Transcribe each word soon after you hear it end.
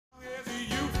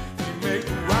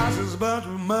as much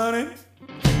money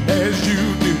as you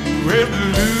do. Well,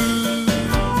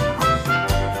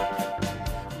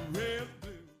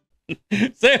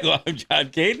 Say hello, I'm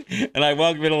John Kane, and I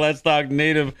welcome you to Let's Talk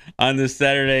Native on this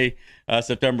Saturday,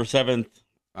 September 7th.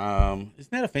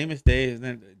 Isn't that a famous day? Isn't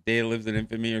that a day that lives in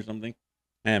infamy or something?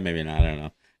 Maybe not. I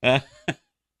don't know.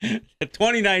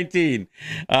 2019.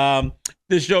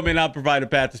 This show may not provide a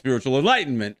path to spiritual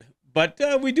enlightenment, but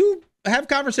we do have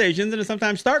conversations and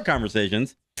sometimes start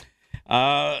conversations.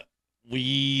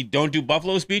 We don't do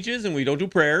buffalo speeches and we don't do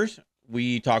prayers.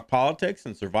 We talk politics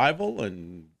and survival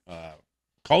and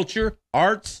culture,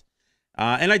 arts,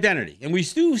 and identity. And we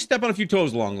do step on a few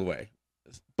toes along the way.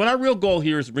 But our real goal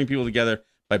here is to bring people together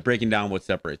by breaking down what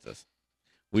separates us.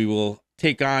 We will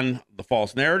take on the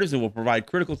false narratives and we'll provide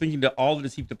critical thinking to all that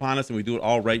is heaped upon us, and we do it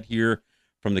all right here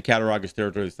from the Cattaraugus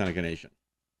territory of the Seneca Nation.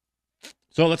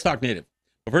 So let's talk Native.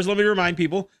 But first, let me remind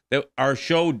people that our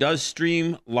show does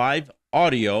stream live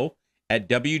audio at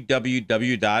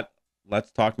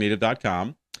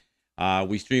www.letstalknative.com.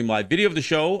 We stream live video of the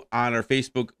show on our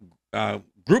Facebook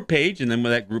group page, and then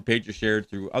when that group page is shared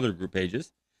through other group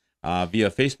pages via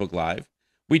Facebook Live.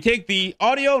 We take the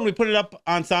audio and we put it up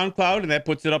on SoundCloud, and that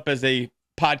puts it up as a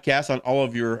podcast on all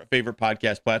of your favorite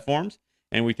podcast platforms.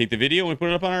 And we take the video and we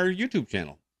put it up on our YouTube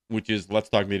channel, which is Let's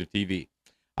Talk Native TV.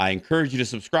 I encourage you to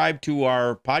subscribe to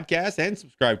our podcast and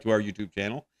subscribe to our YouTube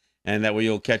channel, and that way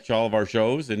you'll catch all of our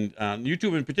shows. And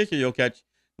YouTube in particular, you'll catch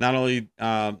not only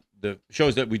the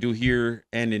shows that we do here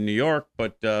and in New York,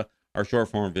 but our short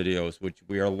form videos, which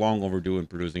we are long overdue in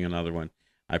producing another one.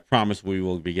 I promise we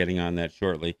will be getting on that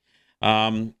shortly.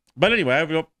 But anyway, I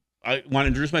want to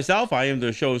introduce myself. I am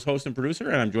the show's host and producer,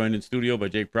 and I'm joined in studio by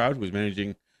Jake Proud, who's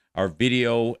managing our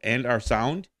video and our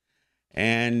sound.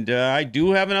 And I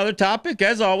do have another topic,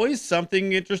 as always,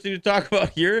 something interesting to talk about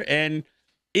here. And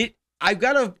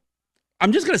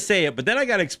I'm just going to say it, but then I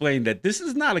got to explain that this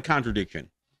is not a contradiction.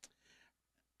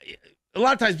 A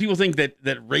lot of times people think that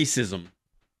racism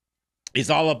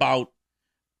is all about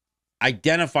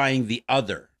identifying the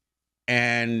other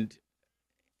and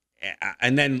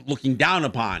then looking down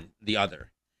upon the other.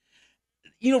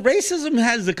 You know, racism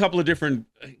has a couple of different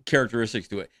characteristics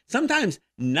to it. Sometimes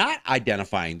not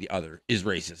identifying the other is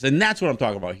racist, and that's what I'm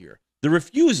talking about here. The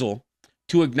refusal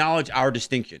to acknowledge our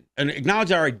distinction and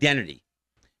acknowledge our identity.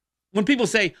 When people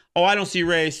say, oh, I don't see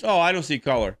race, oh, I don't see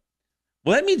color,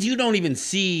 well, that means you don't even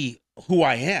see who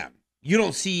I am. You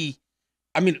don't see,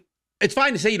 I mean, it's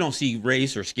fine to say you don't see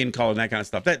race or skin color and that kind of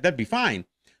stuff. That'd be fine.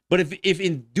 But if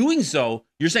in doing so,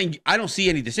 you're saying I don't see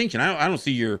any distinction. I don't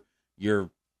see your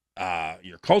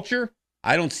culture.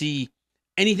 I don't see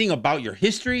anything about your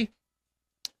history.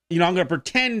 You know, I'm going to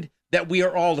pretend that we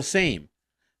are all the same.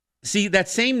 See, that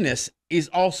sameness is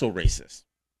also racist,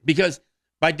 because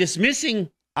by dismissing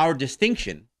our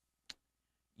distinction,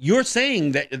 you're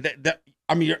saying that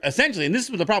I mean, you're essentially, and this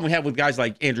is the problem we have with guys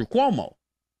like Andrew Cuomo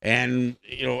and,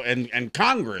 you know, and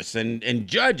Congress and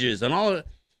judges and all of it.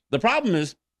 The problem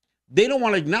is they don't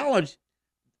want to acknowledge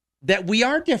that we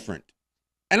are different.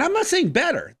 And I'm not saying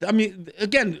better. I mean,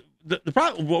 again, the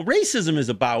problem, what racism is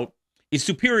about is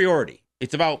superiority.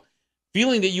 It's about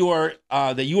feeling that you are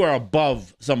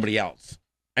above somebody else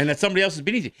and that somebody else is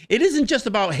beneath you. It isn't just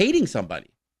about hating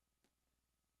somebody.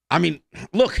 I mean,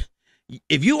 look,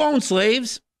 if you own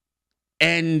slaves,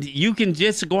 and you can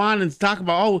just go on and talk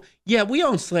about, oh, yeah, we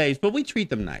own slaves, but we treat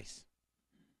them nice.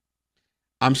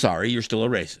 I'm sorry, you're still a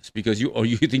racist because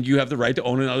you think you have the right to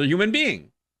own another human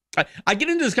being. I get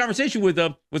into this conversation with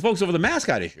folks over the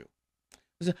mascot issue.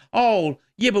 I say, oh,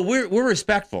 yeah, but we're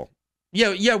respectful.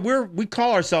 Yeah, we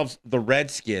call ourselves the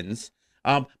Redskins,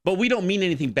 but we don't mean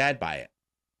anything bad by it.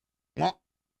 Well,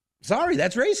 sorry,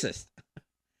 that's racist.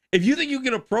 If you think you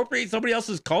can appropriate somebody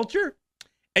else's culture,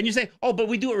 and you say, oh, but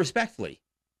we do it respectfully.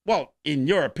 Well, in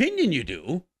your opinion, you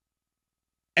do.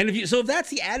 And if that's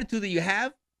the attitude that you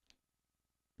have,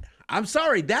 I'm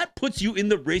sorry, that puts you in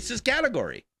the racist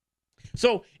category.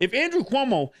 So if Andrew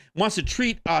Cuomo wants to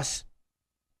treat us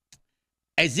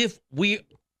as if we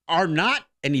are not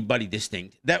anybody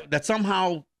distinct, that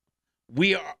somehow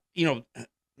we are, you know,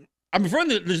 I'm referring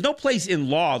to, there's no place in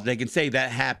law that can say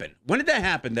that happened. When did that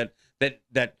happen?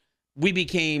 That we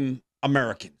became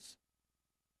Americans,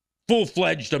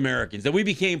 full-fledged Americans, that we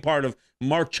became part of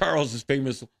Mark Charles's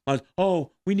famous lines,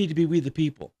 oh, we need to be we the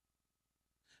people.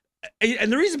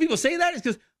 And the reason people say that is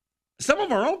because some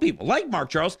of our own people, like Mark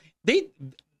Charles, they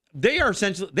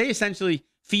essentially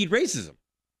feed racism.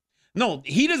 No,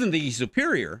 he doesn't think he's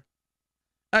superior,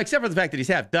 except for the fact that he's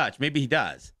half Dutch. Maybe he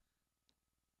does.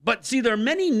 But see, there are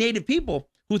many Native people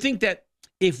who think that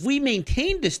if we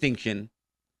maintain distinction,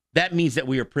 that means that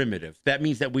we are primitive. That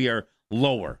means that we are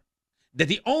lower. that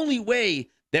the only way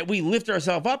that we lift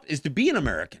ourselves up is to be an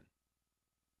American.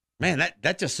 Man,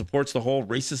 that just supports the whole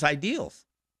racist ideals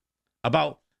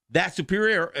about that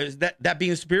superior, that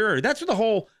being superior. That's what the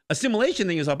whole assimilation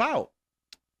thing is about.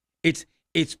 It's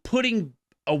putting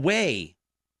away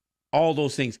all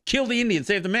those things. Kill the Indian,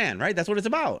 save the man, right? That's what it's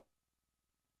about.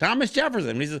 Thomas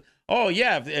Jefferson, he says, "Oh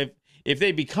yeah, if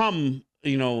they become,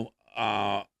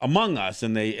 among us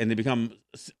and they become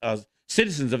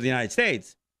citizens of the United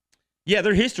States, yeah,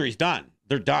 their history's done.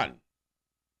 They're done.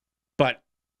 But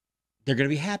they're going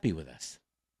to be happy with us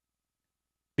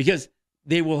because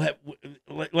they will have,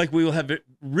 like we will have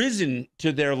risen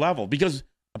to their level. Because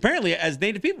apparently, as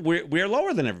Native people, we're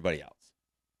lower than everybody else.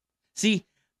 See,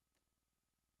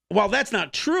 while that's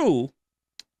not true,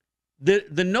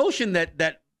 the notion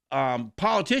that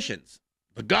politicians,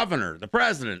 the governor, the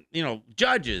president,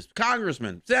 judges,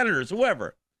 congressmen, senators,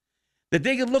 whoever, that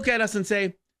they could look at us and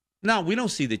say, no, we don't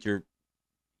see that you're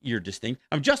distinct.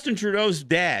 Justin Trudeau's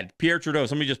dad, Pierre Trudeau,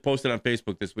 somebody just posted on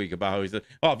Facebook this week about how he said,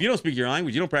 oh, if you don't speak your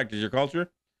language, you don't practice your culture,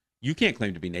 you can't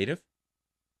claim to be Native.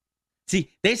 See,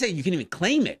 they say you can't even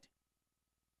claim it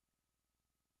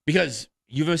because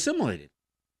you've assimilated.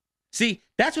 See,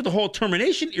 that's what the whole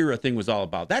termination era thing was all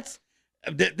about. This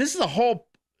is all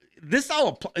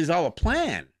a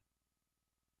plan.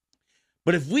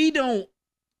 But if we don't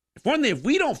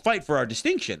fight for our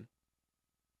distinction,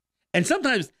 and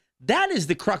sometimes that is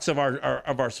the crux of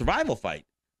our survival fight.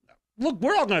 Look,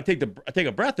 we're all going to take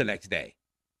a breath the next day.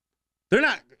 They're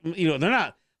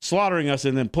not slaughtering us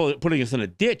and then putting us in a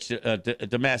ditch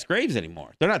to mass graves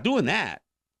anymore. They're not doing that.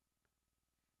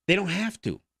 They don't have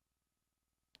to.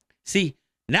 See,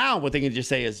 now what they can just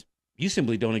say is, you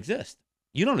simply don't exist.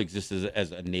 You don't exist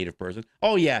as a Native person.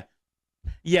 Oh, yeah,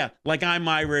 like I'm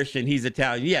Irish and he's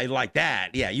Italian. Yeah, like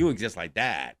that. Yeah, you exist like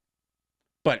that.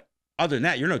 But other than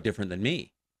that, you're no different than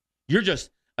me. You're just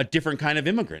a different kind of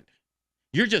immigrant.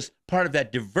 You're just part of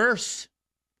that diverse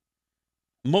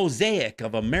mosaic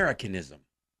of Americanism.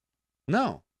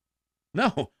 No,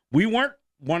 we weren't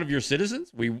one of your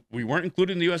citizens. We weren't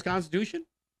included in the U.S. Constitution.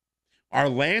 Our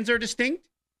lands are distinct.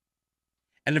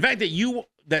 And the fact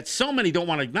that so many don't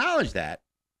want to acknowledge that's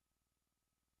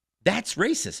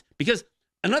racist. Because,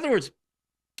 in other words,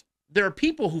 there are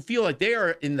people who feel like they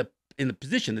are in the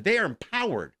position, that they are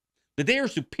empowered, that they are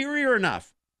superior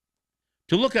enough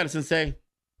to look at us and say,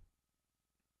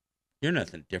 you're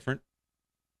nothing different.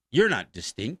 You're not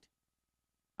distinct.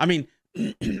 I mean,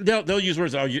 they'll use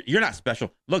words, oh, you're not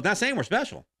special. Look, not saying we're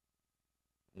special.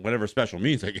 Whatever special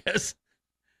means, I guess.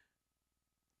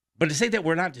 But to say that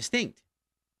we're not distinct.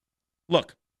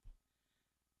 Look,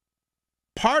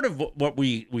 part of what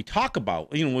we talk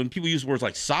about, when people use words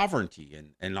like sovereignty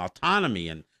and autonomy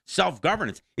and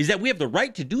self-governance, is that we have the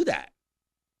right to do that.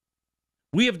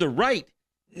 We have the right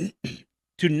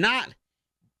to not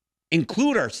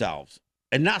include ourselves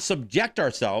and not subject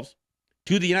ourselves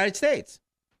to the United States.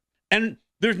 And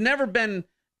there's never been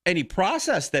any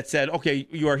process that said, okay,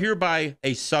 you are hereby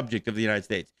a subject of the United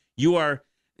States.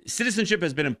 Citizenship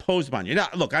has been imposed upon you. Now,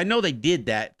 look, I know they did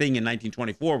that thing in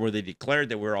 1924 where they declared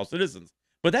that we're all citizens,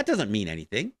 but that doesn't mean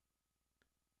anything.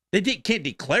 They can't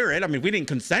declare it. I mean, we didn't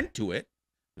consent to it.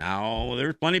 Now,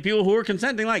 there's plenty of people who are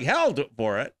consenting like hell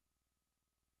for it.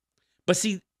 But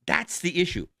see, that's the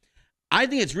issue. I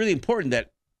think it's really important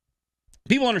that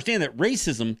people understand that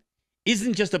racism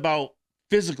isn't just about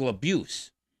physical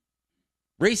abuse.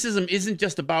 Racism isn't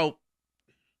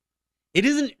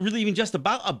really even just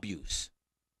about abuse.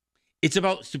 It's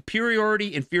about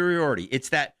superiority, inferiority. It's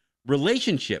that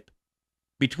relationship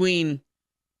between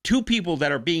two people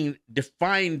that are being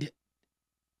defined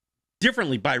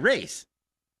differently by race.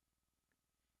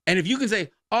 And if you can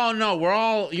say, oh, no, we're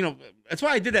all, that's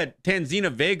why I did that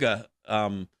Tanzina Vega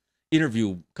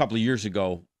interview a couple of years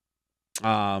ago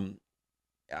on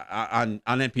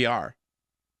NPR.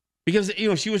 Because,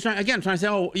 she was trying to say,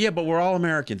 oh, yeah, but we're all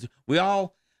Americans. We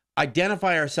all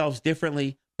identify ourselves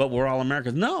differently, but we're all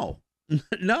Americans. No,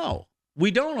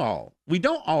 we don't all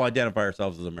identify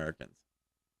ourselves as Americans.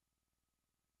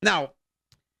 Now,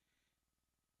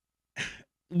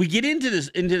 we get into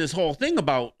this whole thing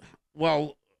about,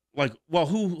 who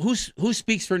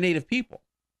speaks for Native people?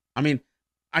 I mean,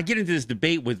 I get into this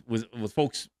debate with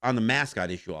folks on the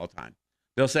mascot issue all the time.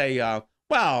 They'll say,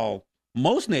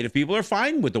 most Native people are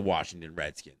fine with the Washington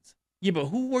Redskins. Yeah, but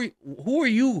who are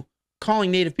you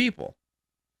calling Native people?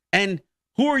 And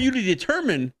who are you to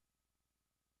determine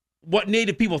what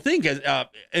Native people think as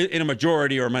in a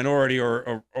majority or minority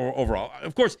or overall?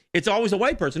 Of course, it's always a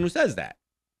white person who says that.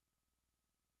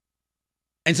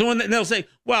 And so when they'll say,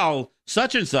 well,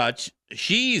 such and such,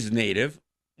 she's Native.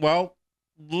 Well,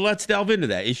 let's delve into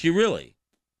that. Is she really?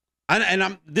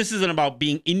 This isn't about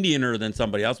being Indianer than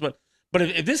somebody else, but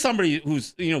if this somebody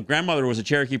whose grandmother was a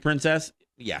Cherokee princess,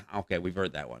 yeah, okay, we've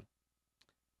heard that one.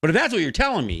 But if that's what you're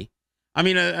telling me, I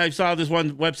mean, I saw this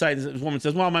one website. This woman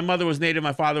says, "Well, my mother was Native,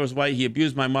 my father was white. He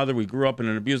abused my mother. We grew up in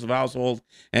an abusive household,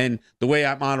 and the way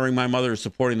I'm honoring my mother is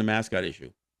supporting the mascot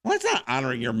issue." Well, that's not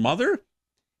honoring your mother,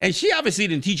 and she obviously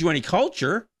didn't teach you any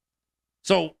culture.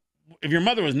 So, if your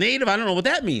mother was Native, I don't know what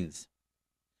that means.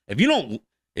 If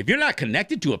you're not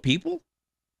connected to a people,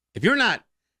 if you're not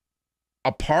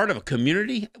a part of a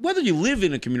community, whether you live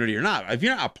in a community or not, if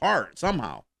you're not a part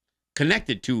somehow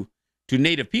connected to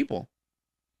Native people,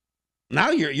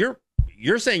 now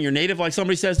you're saying you're Native like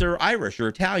somebody says they're Irish or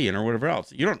Italian or whatever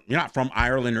else. You're not from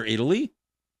Ireland or Italy.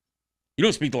 You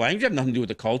don't speak the language. You have nothing to do with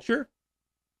the culture.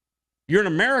 You're an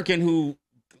American who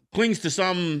clings to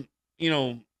some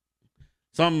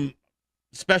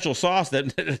special sauce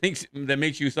that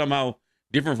makes you somehow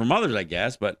different from others, I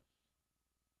guess. But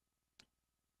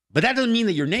that doesn't mean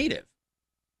that you're Native.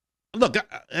 Look,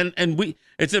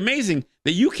 it's amazing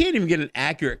that you can't even get an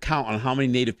accurate count on how many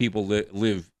Native people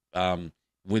live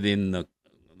within the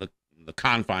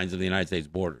confines of the United States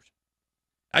borders.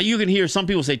 You can hear some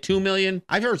people say 2 million.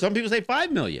 I've heard some people say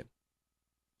 5 million.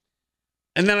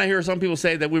 And then I hear some people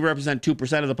say that we represent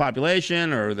 2% of the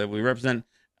population, or that we represent,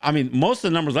 I mean, most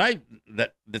of the numbers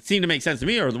that seem to make sense to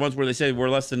me are the ones where they say we're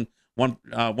less than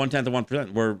 1/10 of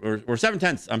 1%. We're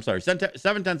 7/10. I'm sorry,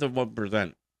 7/10 of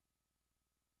 1%.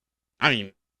 I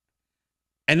mean,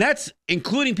 and that's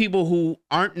including people who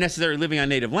aren't necessarily living on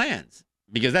Native lands,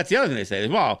 because that's the other thing they say.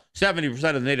 Well,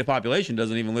 70% of the Native population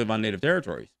doesn't even live on Native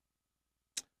territories.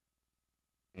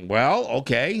 Well,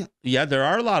 okay. Yeah, there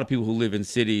are a lot of people who live in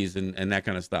cities and that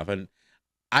kind of stuff. And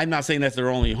I'm not saying that's their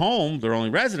only home, their only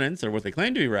residence, or what they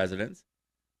claim to be residence.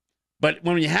 But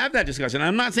when you have that discussion,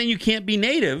 I'm not saying you can't be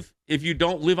Native if you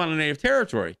don't live on a Native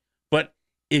territory. But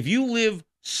if you live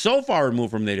so far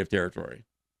removed from Native territory,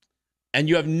 and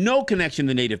you have no connection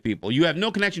to Native people, you have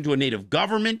no connection to a Native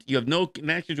government, you have no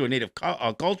connection to a Native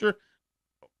culture,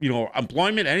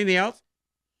 employment, anything else,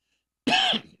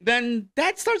 then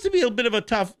that starts to be a bit of a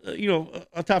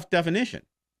tough definition.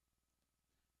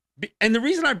 And the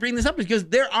reason I bring this up is because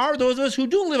there are those of us who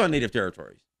do live on Native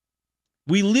territories.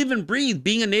 We live and breathe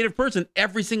being a Native person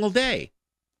every single day.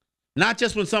 Not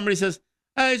just when somebody says,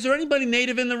 "Hey, is there anybody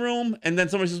Native in the room?" And then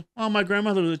somebody says, "Oh, my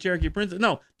grandmother was a Cherokee princess."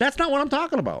 No, that's not what I'm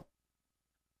talking about.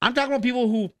 I'm talking about people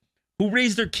who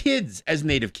raise their kids as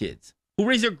Native kids, who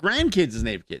raise their grandkids as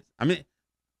Native kids. And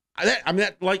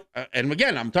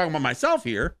again, I'm talking about myself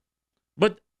here,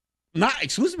 but not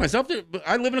exclusive myself.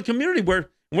 I live in a community where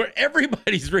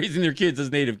everybody's raising their kids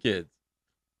as Native kids.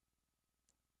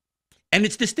 And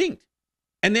it's distinct.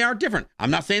 And they are different. I'm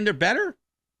not saying they're better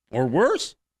or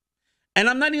worse. And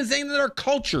I'm not even saying that our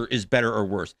culture is better or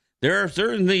worse. There are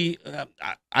certainly,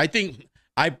 I think,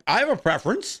 I have a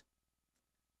preference,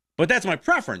 but that's my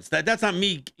preference. That's not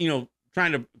me,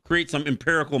 trying to create some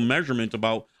empirical measurement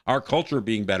about our culture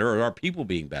being better or our people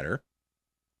being better.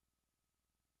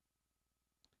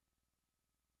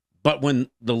 But when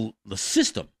the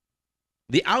system,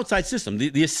 the outside system,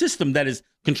 the system that is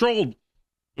controlled,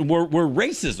 where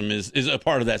racism is a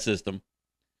part of that system,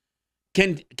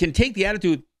 can take the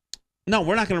attitude, no,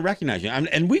 we're not going to recognize you.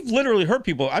 And we've literally heard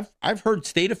people, I've heard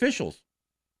state officials,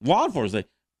 law enforcement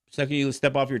say, second you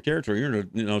step off your territory, you're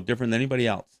no different than anybody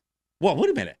else. Well, wait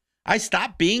a minute. I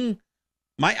stop being,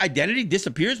 my identity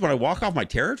disappears when I walk off my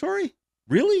territory?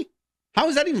 Really? How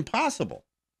is that even possible?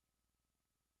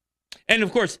 And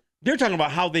of course, they're talking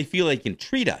about how they feel they can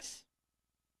treat us.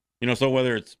 So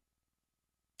whether it's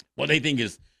what they think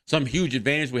is some huge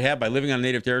advantage we have by living on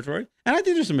Native territory, and I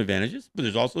think there's some advantages, but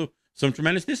there's also some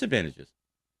tremendous disadvantages.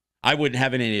 I wouldn't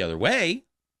have it any other way,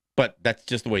 but that's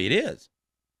just the way it is.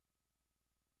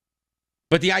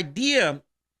 But the idea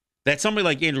that somebody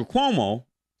like Andrew Cuomo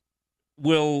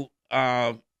will,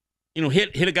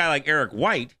 hit a guy like Eric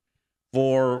White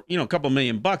for, a couple $1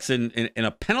 million in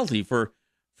a penalty for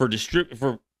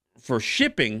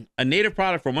shipping a Native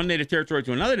product from one Native territory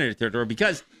to another Native territory,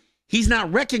 because he's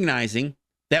not recognizing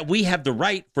that we have the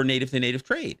right for Native to Native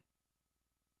trade.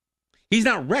 He's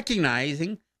not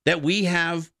recognizing that we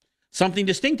have something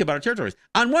distinct about our territories.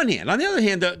 On one hand. On the other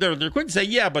hand, they're quick to say,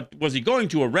 yeah, but was he going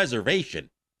to a reservation?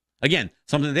 Again,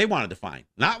 something they want to define.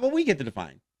 Not what we get to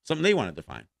define. Something they want to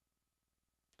define.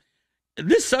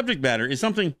 This subject matter is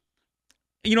something,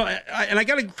 and I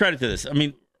got to give credit to this. I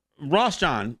mean, Ross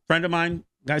John, friend of mine,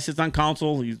 guy sits on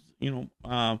council. He's,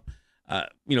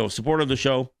 supporter of the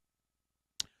show.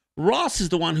 Ross is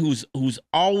the one who's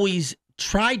always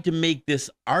tried to make this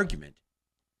argument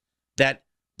that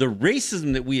the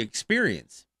racism that we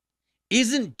experience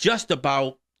isn't just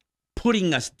about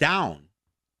putting us down.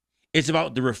 It's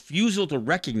about the refusal to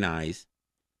recognize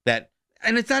that,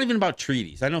 and it's not even about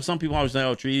treaties. I know some people always say,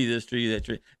 oh, treaty this, treaty that,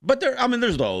 treaty. But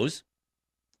there's those.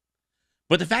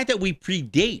 But the fact that we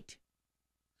predate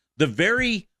the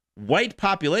very white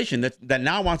population that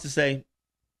now wants to say,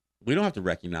 we don't have to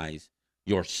recognize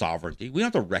your sovereignty. We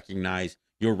don't have to recognize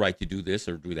your right to do this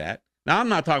or do that. Now, I'm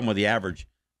not talking about the average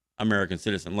American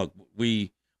citizen. Look,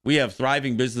 we have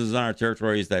thriving businesses on our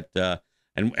territories that,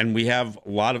 and we have a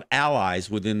lot of allies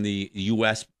within the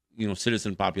U.S.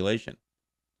 Citizen population.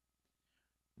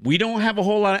 We don't have a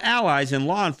whole lot of allies in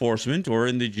law enforcement or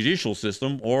in the judicial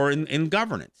system or in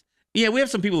governance. Yeah, we have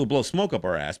some people who blow smoke up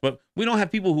our ass, but we don't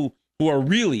have people who are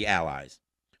really allies,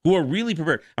 who are really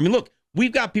prepared. I mean, look,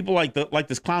 we've got people like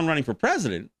this clown running for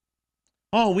president.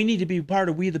 Oh, we need to be part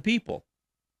of we the people.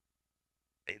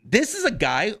 This is a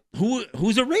guy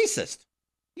who's a racist.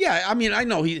 Yeah, I mean, I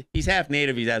know he's half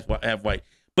native, he's half white,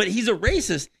 but he's a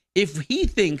racist if he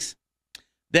thinks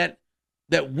that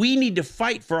we need to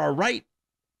fight for our right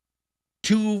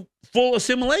to full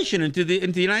assimilation into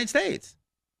the United States.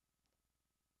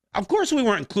 Of course, we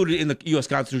weren't included in the U.S.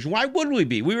 Constitution. Why would we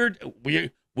be?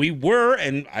 We were,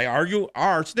 and I argue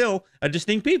are still a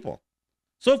distinct people.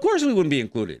 So of course we wouldn't be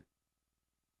included.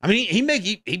 I mean,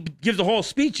 he gives a whole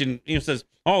speech and says,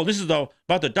 "Oh, this is about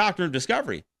the doctrine of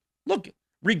discovery." Look,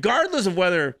 regardless of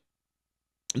whether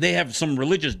they have some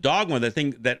religious dogma that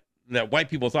think that white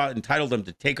people thought entitled them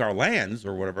to take our lands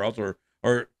or whatever else,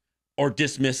 or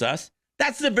dismiss us,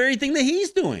 that's the very thing that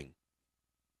he's doing.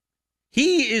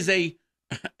 He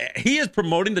is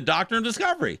promoting the doctrine of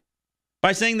discovery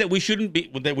by saying that we shouldn't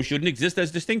exist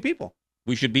as distinct people.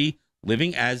 We should be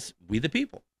living as we the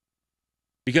people.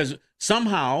 Because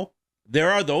somehow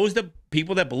there are those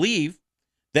people that believe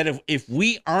that if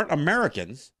we aren't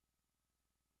Americans,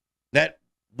 that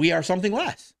we are something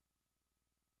less.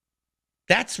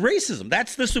 That's racism.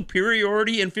 That's the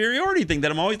superiority inferiority thing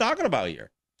that I'm always talking about here.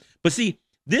 But see,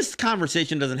 this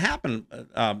conversation doesn't happen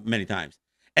many times.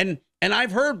 And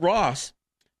I've heard Ross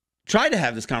try to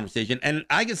have this conversation, and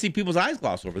I can see people's eyes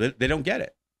gloss over. They don't get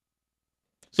it.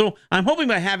 So I'm hoping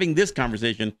by having this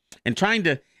conversation and trying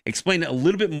to explain it a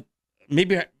little bit,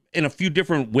 maybe in a few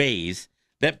different ways,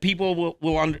 that people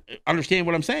will understand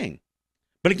what I'm saying.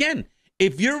 But again,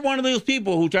 if you're one of those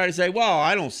people who try to say, "Well,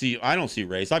 I don't see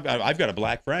race. I've got a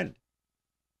black friend."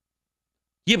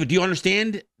 Yeah, but do you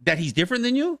understand that he's different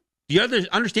than you? Do you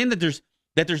understand that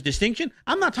there's distinction?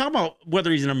 I'm not talking about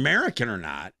whether he's an American or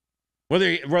not,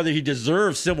 whether he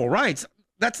deserves civil rights.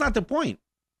 That's not the point.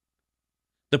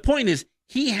 The point is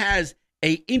he has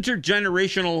a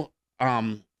intergenerational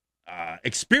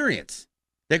experience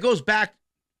that goes back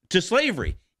to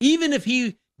slavery. Even if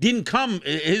he didn't come,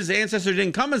 his ancestors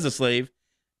didn't come as a slave,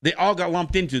 they all got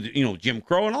lumped into Jim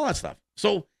Crow and all that stuff.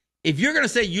 So if you're going to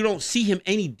say you don't see him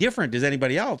any different as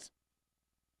anybody else,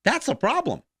 that's a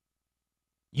problem.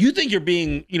 You think you're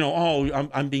being,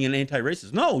 I'm being an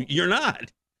anti-racist. No, you're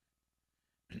not.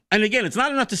 And again, it's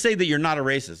not enough to say that you're not a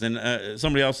racist. And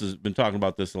somebody else has been talking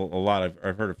about this a lot.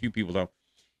 I've heard a few people though.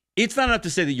 It's not enough to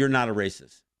say that you're not a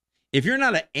racist. If you're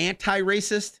not an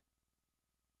anti-racist,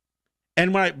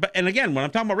 and again, when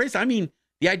I'm talking about race, I mean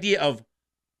the idea of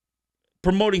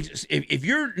promoting. If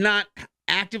you're not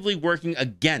actively working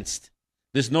against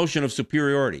this notion of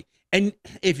superiority, and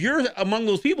if you're among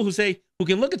those people who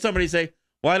can look at somebody and say,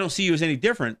 "Well, I don't see you as any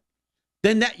different,"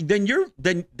 then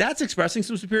that's expressing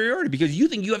some superiority because you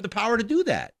think you have the power to do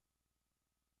that.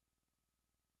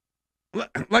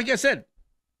 Like I said,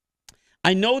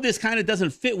 I know this kind of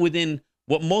doesn't fit within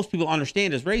what most people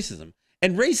understand as racism.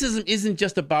 And racism isn't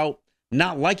just about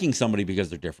not liking somebody because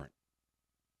they're different.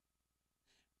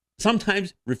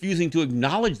 Sometimes refusing to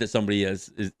acknowledge that somebody is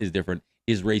different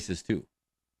is racist too.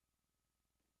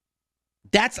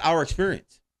 That's our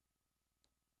experience.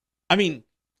 I mean,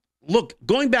 look,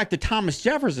 going back to Thomas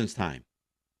Jefferson's time,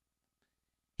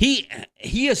 he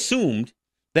assumed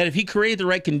that if he created the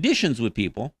right conditions with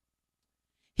people,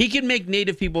 he could make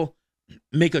Native people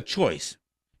make a choice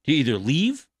to either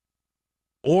leave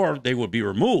or they would be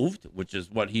removed, which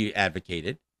is what he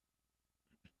advocated,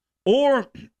 or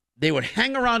they would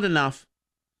hang around enough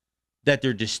that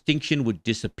their distinction would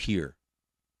disappear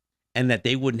and that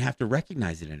they wouldn't have to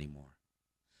recognize it anymore.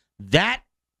 That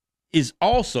is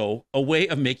also a way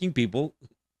of making people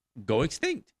go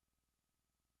extinct.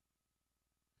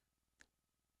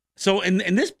 So, and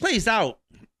this plays out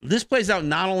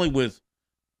not only with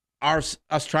us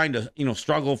trying to,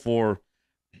 struggle for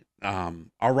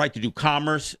our right to do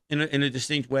commerce in a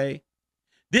distinct way.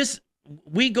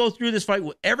 we go through this fight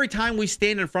every time we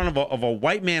stand in front of a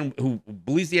white man who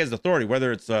believes he has authority,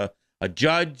 whether it's a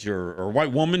judge or a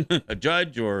white woman, a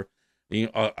judge or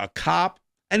a cop.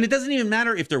 And it doesn't even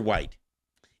matter if they're white.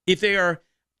 If they are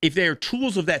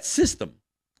tools of that system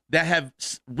that have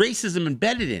racism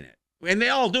embedded in it, and they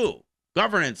all do,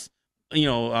 governance,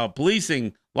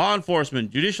 policing, law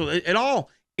enforcement, judicial, it all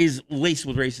is laced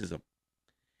with racism.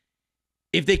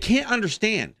 If they can't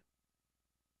understand,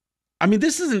 I mean,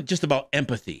 this isn't just about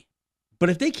empathy, but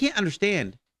if they can't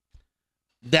understand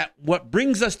that what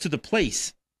brings us to the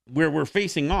place where we're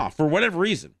facing off for whatever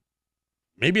reason,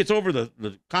 maybe it's over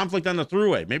the conflict on the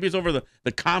thruway, maybe it's over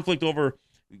the conflict over,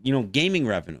 gaming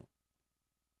revenue,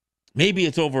 maybe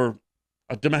it's over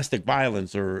a domestic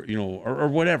violence or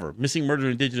whatever, missing,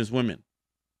 murdered Indigenous women.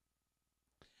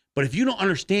 But if you don't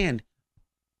understand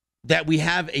that we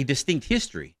have a distinct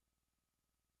history,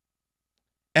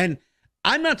 and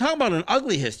I'm not talking about an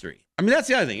ugly history. I mean, that's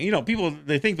the other thing. People,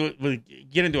 they think that we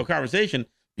get into a conversation,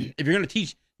 if you're going to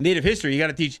teach Native history, you got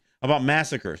to teach about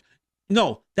massacres.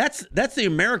 No, that's the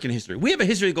American history. We have a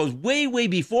history that goes way, way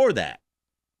before that's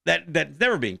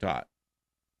never being taught.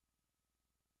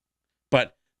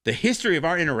 But the history of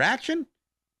our interaction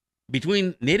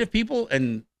between Native people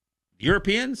and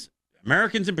Europeans,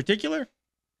 Americans in particular,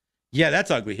 yeah, that's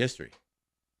ugly history.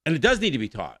 And it does need to be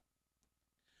taught.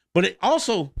 But it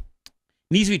also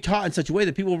needs to be taught in such a way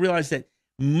that people realize that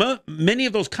many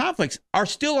of those conflicts are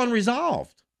still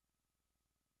unresolved.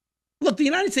 Look, the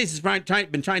United States has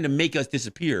been trying to make us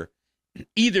disappear,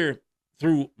 either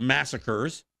through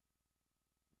massacres,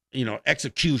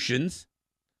 executions,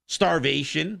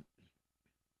 starvation,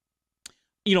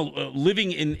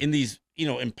 living in these,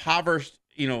 impoverished,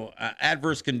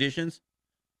 adverse conditions,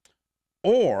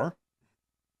 or,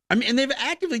 and they've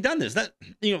actively done this,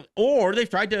 or they've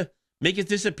tried to make it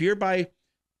disappear by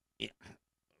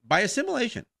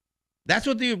assimilation. That's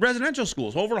what the residential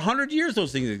schools, over 100 years,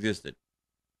 those things existed.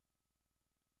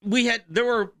 There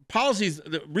were policies,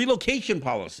 relocation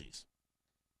policies.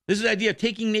 This is the idea of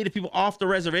taking Native people off the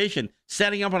reservation,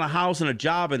 setting up on a house and a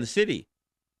job in the city,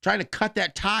 trying to cut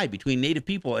that tie between Native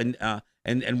people and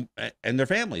their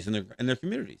families and their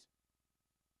communities.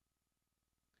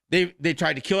 They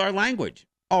tried to kill our language.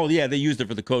 Oh yeah, they used it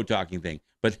for the code talking thing.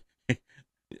 But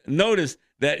notice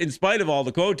that in spite of all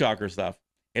the code talker stuff,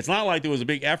 it's not like there was a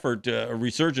big effort, a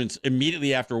resurgence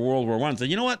immediately after World War I. So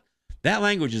you know what? That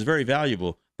language is very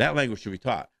valuable. That language should be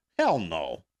taught. Hell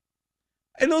no.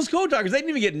 And those code talkers, they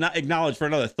didn't even get acknowledged for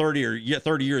another 30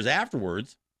 years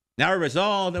afterwards. Now everybody says,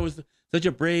 oh, that was such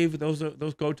a brave, those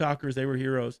code talkers, they were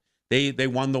heroes. They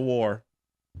won the war.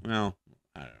 Well,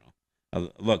 I don't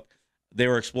know. Look, they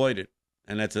were exploited,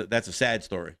 and that's a sad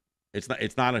story. It's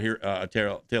not a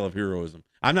tale of heroism.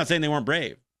 I'm not saying they weren't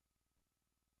brave,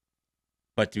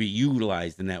 but to be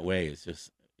utilized in that way is just,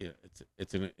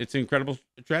 it's an incredible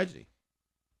tragedy.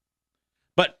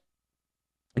 But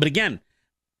again,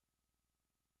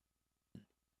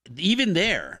 even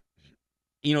there,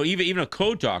 even a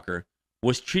code talker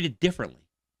was treated differently.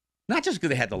 Not just because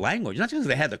they had the language, not just because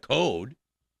they had the code,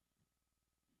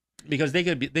 because they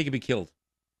could be killed.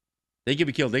 They could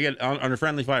be killed. They get under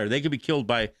friendly fire. They could be killed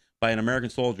by an American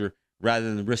soldier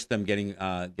rather than risk them getting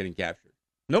captured.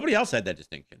 Nobody else had that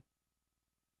distinction.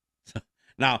 So,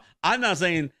 now, I'm not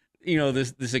saying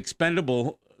this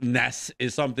expendableness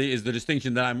is the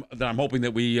distinction that I'm hoping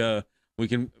that we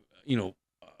can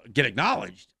get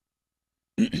acknowledged.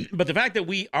 But the fact that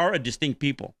we are a distinct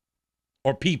people,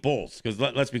 or peoples, because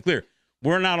let's be clear,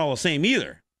 we're not all the same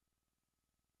either.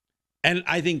 And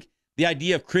I think the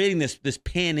idea of creating this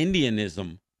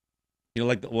pan-Indianism,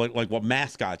 like what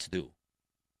mascots do,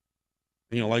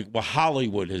 like what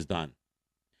Hollywood has done.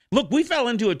 Look, we fell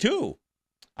into it too.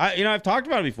 I've talked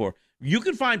about it before. You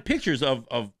can find pictures of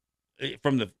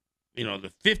from the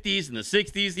the 50s and the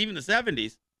 60s, even the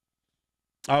 70s,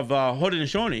 of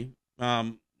Haudenosaunee,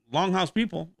 Longhouse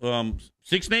people,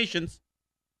 Six Nations,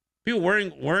 people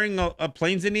wearing a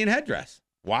Plains Indian headdress.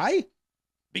 Why?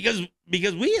 Because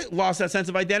we lost that sense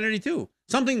of identity too.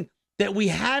 Something that we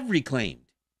have reclaimed.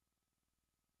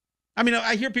 I mean,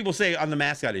 I hear people say on the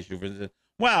mascot issue, for instance,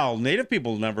 well, Native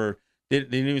people they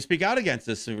didn't even speak out against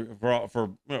this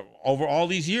for over all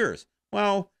these years.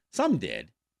 Well, some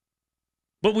did,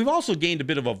 but we've also gained a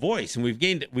bit of a voice, and we've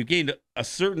gained a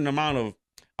certain amount of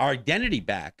our identity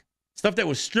back, stuff that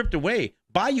was stripped away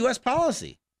by U.S.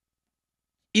 policy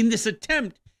in this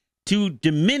attempt to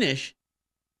diminish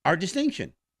our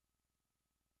distinction.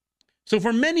 So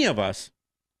for many of us,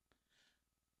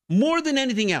 more than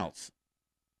anything else,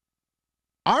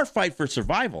 our fight for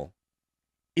survival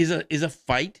is a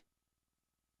fight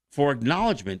for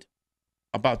acknowledgement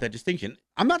about that distinction.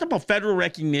 I'm not talking about federal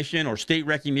recognition or state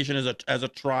recognition as a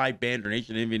tribe, band, or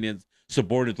nation of Indians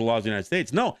subordinate to the laws of the United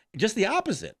States. No, just the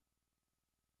opposite.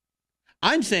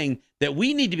 I'm saying that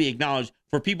we need to be acknowledged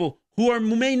for people who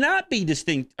may not be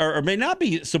distinct or may not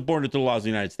be subordinate to the laws of the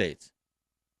United States.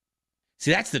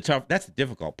 See, that's the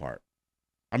difficult part.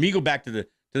 I mean, you go back to the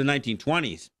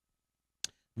 1920s.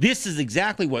 This is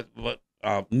exactly what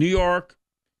New York,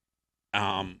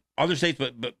 other states,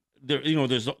 but there,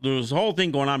 there's a whole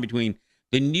thing going on between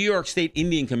the New York State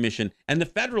Indian Commission and the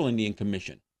Federal Indian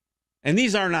Commission, and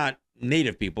these are not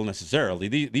Native people necessarily.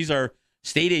 These are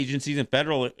state agencies and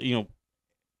federal,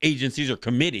 agencies or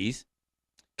commissions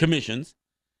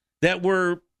that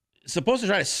were supposed to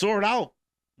try to sort out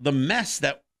the mess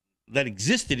that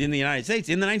existed in the United States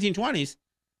in the 1920s,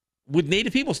 with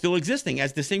Native people still existing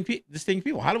as distinct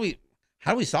people. How do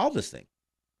we solve this thing?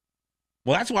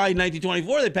 Well, that's why in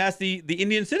 1924 they passed the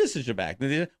Indian Citizenship Act.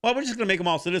 Well, we're just going to make them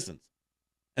all citizens,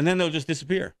 and then they'll just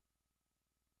disappear.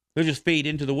 They'll just fade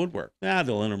into the woodwork.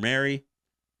 They'll intermarry.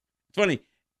 It's funny.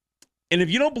 And if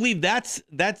you don't believe that's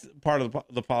part of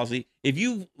the policy, if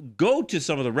you go to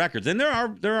some of the records, and there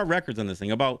are records on this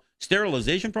thing about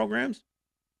sterilization programs.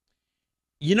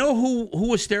 You know who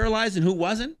was sterilized and who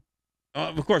wasn't?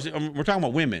 Of course, we're talking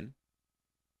about women,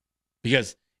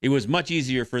 because it was much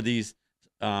easier for these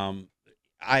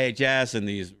IHS and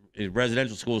these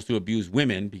residential schools to abuse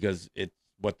women, because it's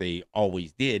what they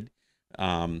always did.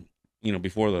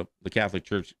 Before the Catholic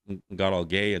Church got all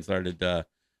gay and started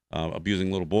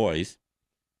abusing little boys.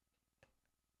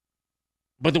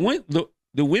 But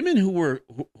the women who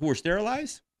were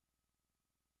sterilized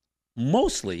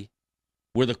mostly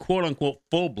were the quote unquote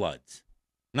full bloods.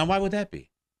 Now, why would that be?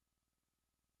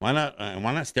 Why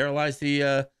not sterilize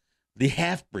the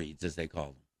half breeds, as they call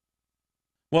them?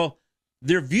 Well,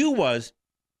 their view was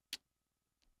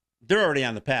they're already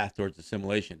on the path towards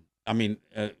assimilation. I mean,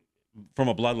 from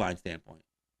a bloodline standpoint.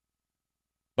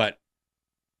 But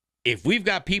if we've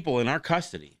got people in our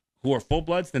custody who are full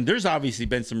bloods, then there's obviously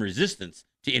been some resistance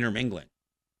to intermingling.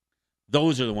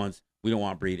 Those are the ones we don't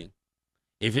want breeding.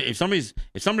 If somebody's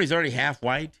already half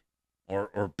white,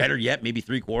 or better yet, maybe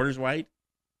 3/4 white,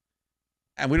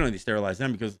 and we don't need to sterilize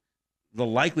them, because the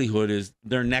likelihood is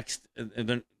their next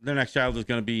child is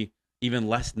going to be even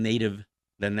less native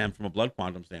than them from a blood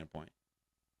quantum standpoint.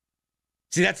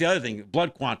 See, that's the other thing.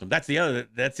 Blood quantum. That's the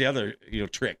other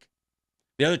trick.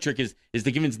 The other trick is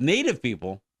to convince Native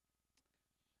people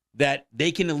that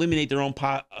they can eliminate their own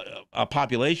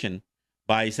population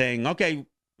by saying, okay,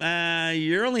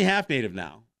 you're only half Native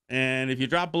now, and if you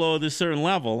drop below this certain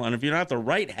level, and if you're not the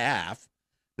right half,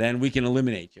 then we can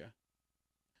eliminate you.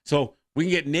 So we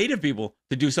can get Native people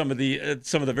to do some of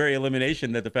the very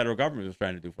elimination that the federal government was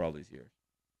trying to do for all these years.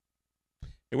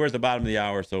 Hey, we're at the bottom of the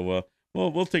hour, so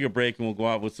we'll take a break and we'll go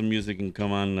out with some music and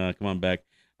come on back.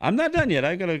 I'm not done yet.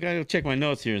 I gotta check my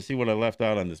notes here and see what I left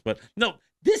out on this. But no,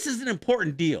 this is an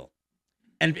important deal,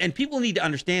 and people need to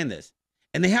understand this,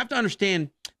 and they have to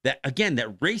understand that, again,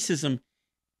 that racism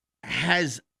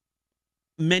has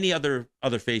many other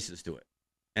faces to it,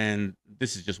 and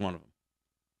this is just one of them.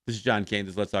 This is John Kane.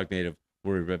 This is Let's Talk Native.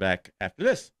 We'll be right back after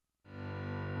this.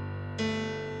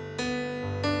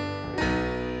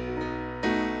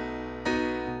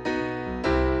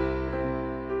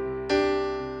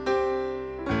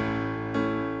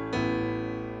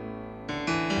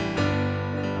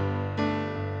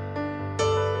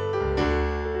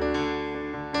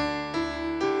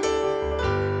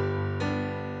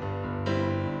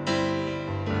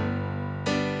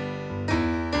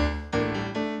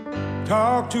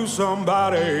 Talk to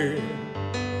somebody,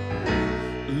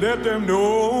 let them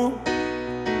know.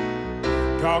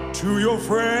 Talk to your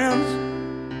friends,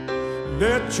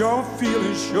 let your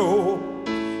feelings show.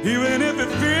 Even if it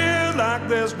feels like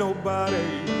there's nobody,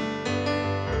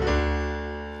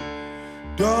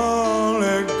 don't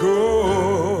let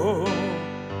go.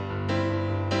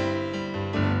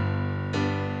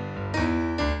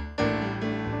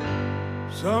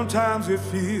 Sometimes it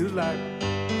feels like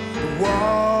the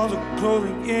walls are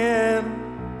closing in.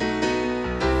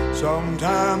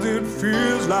 Sometimes it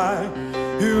feels like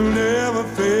you'll never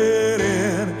fit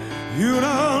in. You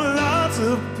know, lots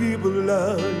of people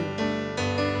love you.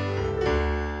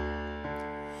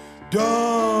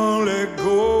 Don't let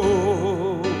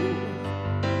go.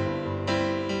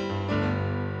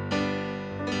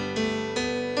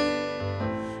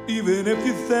 Even if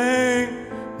you think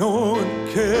no one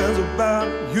cares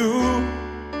about you,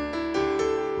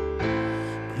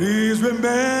 please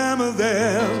remember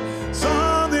there's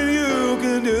something you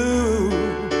can do.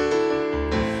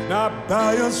 Not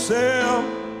by yourself,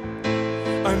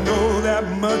 I know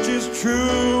that much is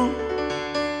true.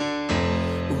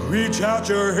 reach out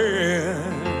your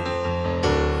hand.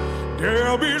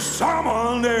 There'll be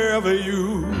someone there for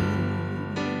you.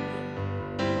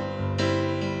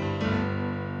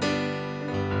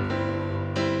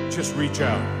 Just reach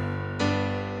out.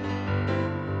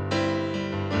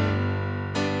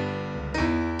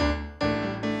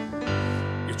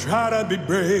 You try to be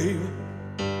brave,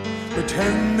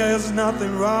 pretend there's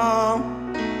nothing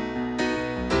wrong,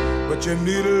 but you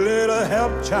need a little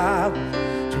help, child,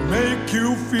 to make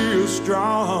you feel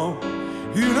strong.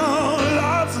 You know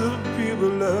lots of people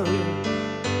love you,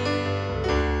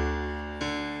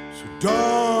 so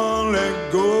don't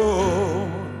let go.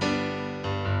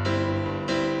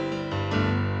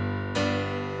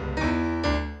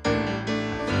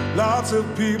 Lots of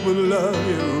people love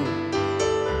you,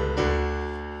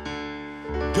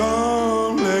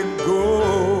 don't let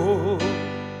go.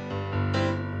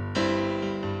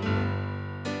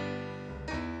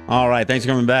 All right, thanks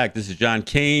for coming back. This is John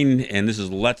Kane, and this is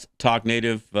Let's Talk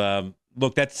Native.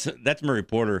 Look, that's Murray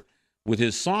Porter with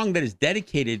his song that is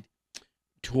dedicated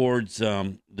towards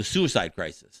the suicide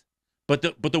crisis. But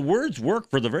the words work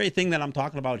for the very thing that I'm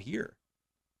talking about here.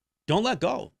 Don't let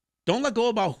go. Don't let go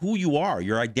about who you are,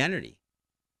 your identity.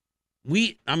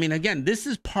 Again, this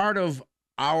is part of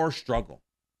our struggle.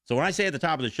 So when I say at the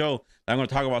top of the show that I'm going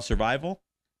to talk about survival,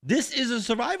 this is a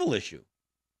survival issue.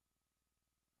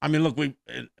 I mean, look, we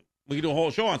can do a whole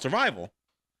show on survival,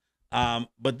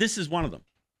 but this is one of them.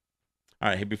 All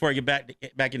right, hey, before I get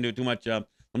back into it too much, let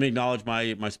me acknowledge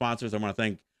my sponsors. I want to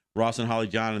thank Ross and Holly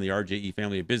John and the RJE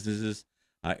family of businesses,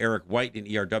 Eric White and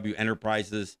ERW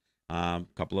Enterprises, a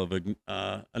couple of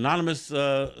anonymous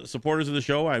supporters of the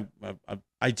show.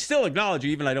 I still acknowledge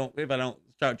you, even if I don't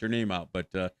shout your name out, but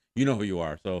you know who you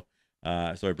are. So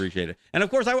I appreciate it. And of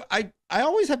course, I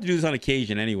always have to do this on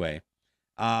occasion anyway.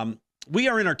 We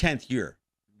are in our 10th year,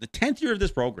 the 10th year of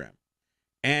this program.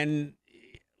 And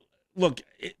look,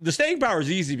 the staying power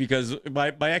is easy because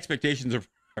my expectations are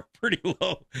pretty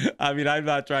low. I mean, I'm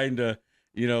not trying to,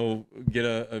 get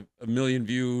a million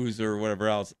views or whatever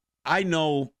else. I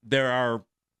know there are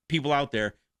people out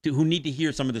there who need to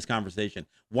hear some of this conversation.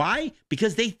 Why?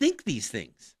 Because they think these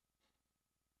things.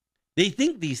 They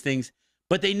think these things,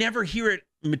 but they never hear it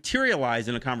materialize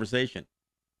in a conversation.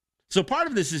 So part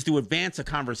of this is to advance a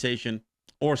conversation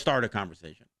or start a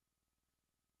conversation.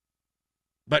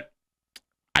 But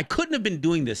I couldn't have been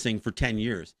doing this thing for 10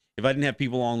 years if I didn't have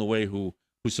people along the way who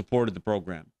supported the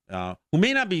program, who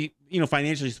may not be,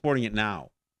 financially supporting it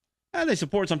now. And they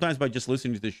support sometimes by just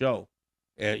listening to the show.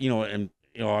 I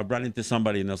run into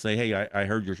somebody and they'll say, hey, I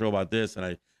heard your show about this and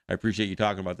I appreciate you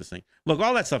talking about this thing. Look,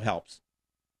 all that stuff helps.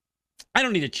 I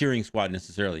don't need a cheering squad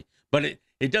necessarily, but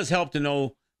it does help to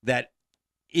know that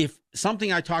if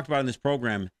something I talked about in this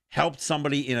program helped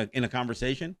somebody in a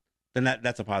conversation, then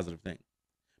that's a positive thing.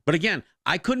 But again,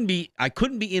 I couldn't be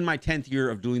in my 10th year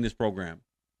of doing this program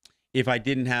if I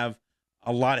didn't have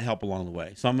a lot of help along the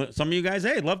way. Some of you guys,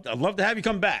 hey, I'd love to have you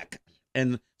come back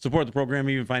and support the program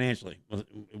even financially.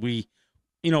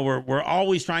 We're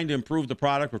always trying to improve the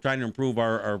product. We're trying to improve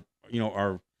our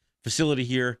facility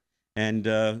here. And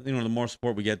the more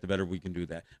support we get, the better we can do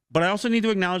that. But I also need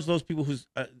to acknowledge those people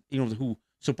who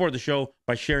support the show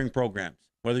by sharing programs,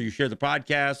 whether you share the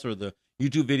podcast or the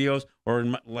YouTube videos, or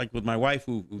like with my wife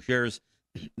who shares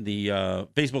the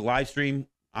Facebook live stream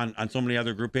on so many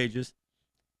other group pages.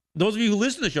 Those of you who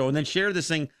listen to the show and then share this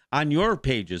thing on your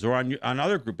pages or on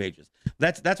other group pages,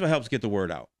 that's what helps get the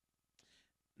word out.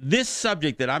 This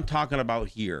subject that I'm talking about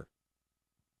here,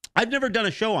 I've never done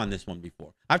a show on this one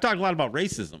before. I've talked a lot about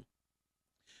racism,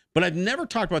 but I've never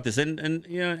talked about this. And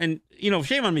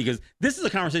shame on me, because this is a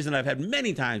conversation that I've had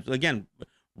many times. Again,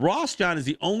 Ross John is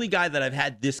the only guy that I've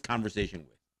had this conversation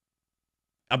with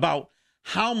about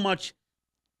how much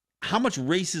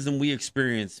racism we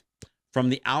experience from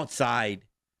the outside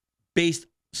based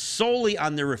solely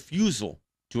on their refusal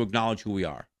to acknowledge who we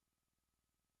are.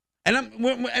 And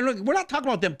we're not talking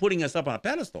about them putting us up on a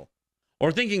pedestal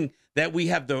or thinking that we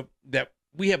have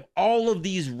all of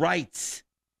these rights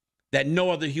that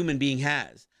no other human being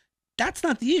has. That's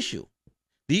not the issue.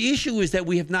 The issue is that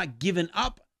we have not given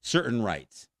up certain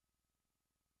rights.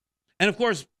 And of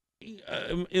course,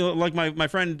 like my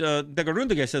friend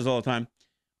Degarundige says all the time,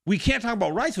 we can't talk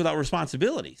about rights without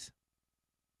responsibilities.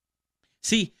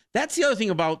 See, that's the other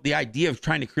thing about the idea of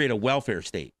trying to create a welfare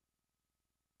state.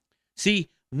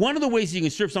 See, one of the ways you can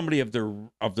strip somebody of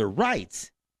their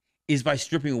rights is by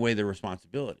stripping away their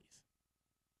responsibilities,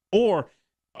 or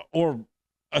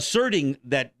asserting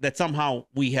that somehow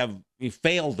we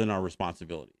failed in our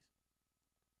responsibilities.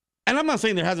 And I'm not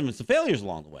saying there hasn't been some failures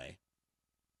along the way.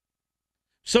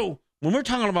 So when we're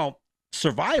talking about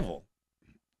survival,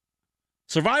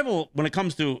 Survival, when it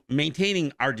comes to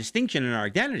maintaining our distinction and our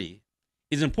identity,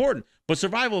 is important. But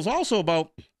survival is also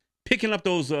about picking up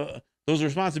those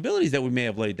responsibilities that we may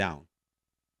have laid down.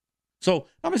 So,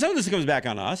 I mean, some of this comes back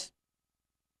on us.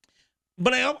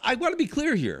 But I want to be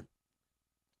clear here.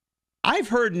 I've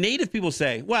heard Native people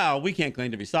say, well, we can't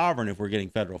claim to be sovereign if we're getting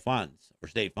federal funds or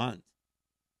state funds.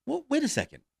 Well, wait a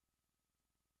second.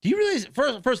 Do you realize,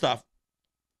 first off,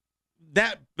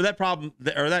 that problem,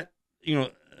 or that,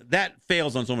 that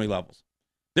fails on so many levels.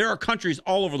 There are countries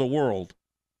all over the world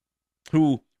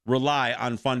who rely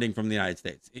on funding from the United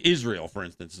States. Israel, for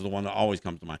instance, is the one that always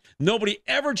comes to mind. Nobody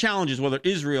ever challenges whether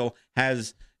Israel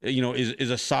has, is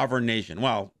a sovereign nation.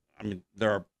 Well, I mean,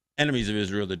 there are enemies of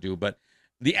Israel that do, but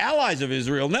the allies of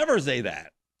Israel never say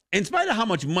that, in spite of how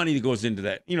much money goes into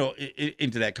that,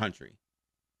 into that country.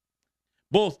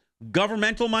 Both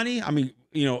governmental money,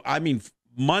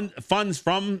 funds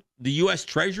from the U.S.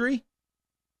 Treasury,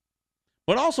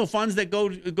 but also funds that go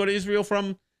to Israel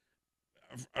from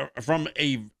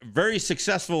a very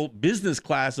successful business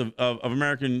class of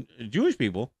American Jewish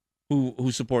people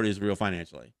who support Israel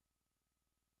financially.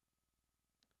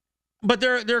 But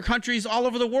there are countries all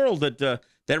over the world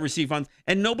that receive funds,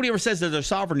 and nobody ever says that their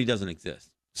sovereignty doesn't exist.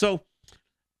 So,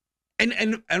 and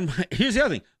here's the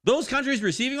other thing: those countries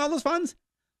receiving all those funds,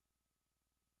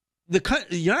 the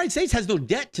United States has no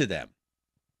debt to them.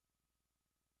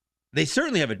 They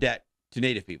certainly have a debt to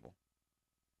Native people,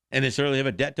 and they certainly have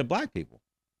a debt to Black people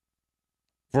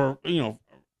for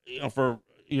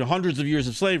hundreds of years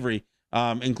of slavery,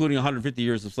 including 150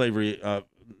 years of slavery. The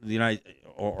United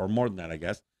or more than that, I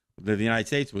guess. That the United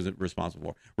States was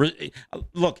responsible for.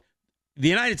 Look, the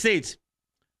United States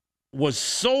was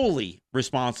solely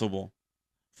responsible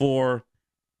for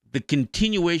the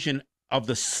continuation of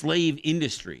the slave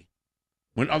industry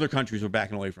when other countries were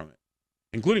backing away from it,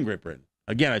 including Great Britain.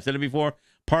 Again, I've said it before,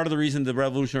 part of the reason the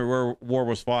Revolutionary War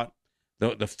was fought,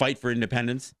 the fight for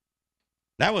independence,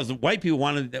 that was white people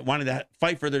wanted to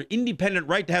fight for their independent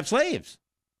right to have slaves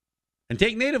and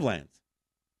take native lands.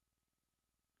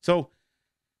 So,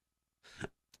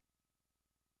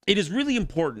 it is really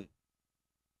important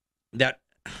that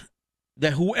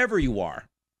whoever you are,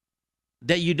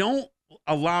 that you don't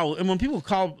allow, and when people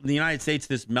call the United States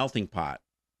this melting pot,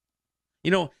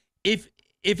 if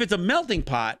it's a melting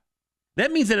pot,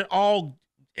 that means that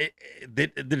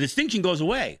the distinction goes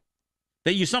away,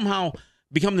 that you somehow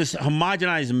become this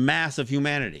homogenized mass of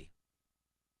humanity.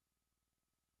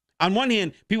 On one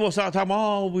hand, people start talking,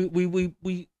 oh, we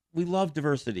love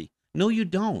diversity. No, you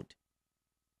don't.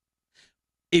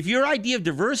 If your idea of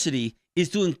diversity is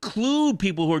to include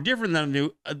people who are different than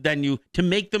you to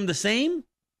make them the same,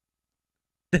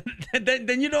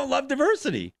 then you don't love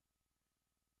diversity.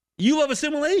 You love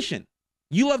assimilation.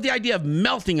 You love the idea of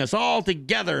melting us all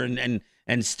together and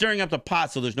stirring up the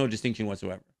pot so there's no distinction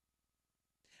whatsoever.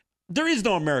 There is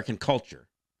no American culture.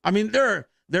 I mean, there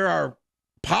are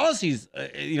policies,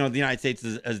 the United States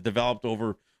has developed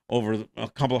over a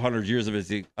couple of hundred years of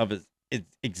its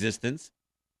existence.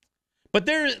 But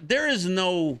there is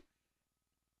no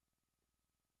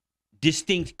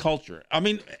distinct culture. I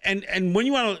mean, and when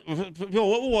you want to,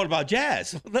 what about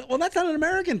jazz? Well, that's not an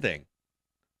American thing.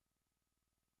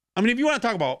 I mean, if you want to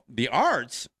talk about the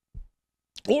arts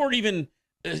or even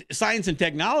science and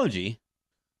technology,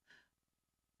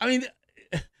 I mean,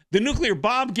 the nuclear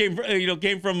bomb came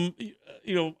from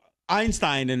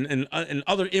Einstein and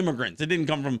other immigrants. It didn't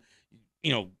come from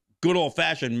good old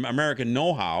fashioned American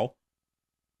know-how.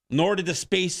 Nor did the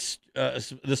space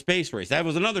race. That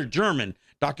was another German,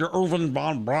 Dr. Erwin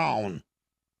von Braun,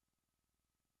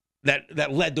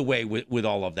 that led the way with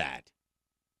all of that.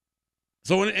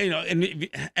 So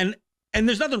and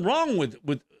there's nothing wrong with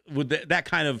that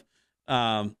kind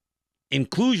of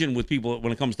inclusion with people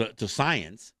when it comes to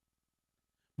science.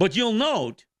 But you'll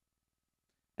note,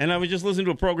 and I was just listening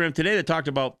to a program today that talked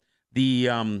about the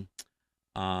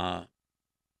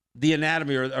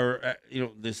anatomy or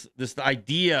this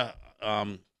idea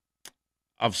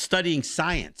of studying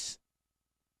science,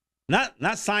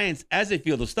 not science as a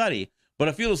field of study, but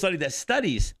a field of study that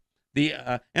studies the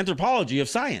anthropology of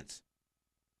science,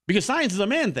 because science is a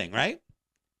man thing, right?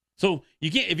 So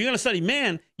if you're going to study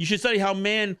man, you should study how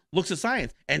man looks at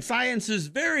science, and science is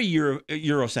very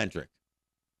Eurocentric,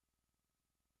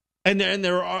 and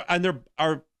there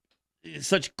are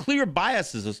such clear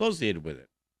biases associated with it.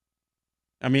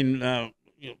 I mean,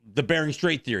 the Bering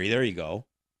Strait theory. There you go,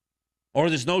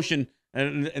 or this notion,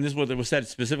 and this is what was said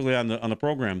specifically on the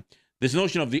program. This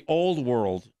notion of the old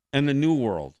world and the new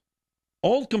world.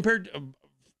 Old compared to,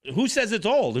 who says it's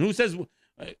old, and who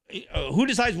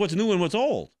decides what's new and what's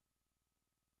old?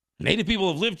 Native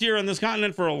people have lived here on this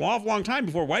continent for a long, long time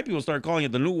before white people started calling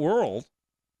it the New World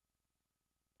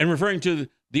and referring to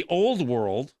the Old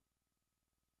World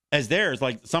as theirs.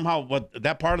 Like somehow what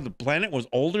that part of the planet was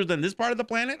older than this part of the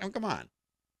planet? Oh, come on.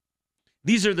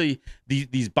 These are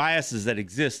these biases that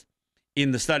exist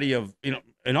in the study of,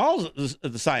 in all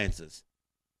the sciences.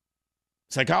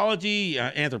 Psychology,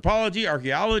 anthropology,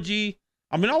 archaeology,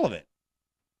 all of it.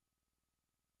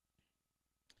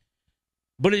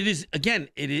 But it is, again,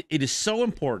 it is so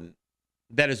important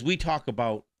that as we talk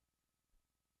about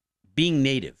being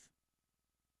native,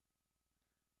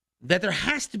 that there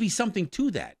has to be something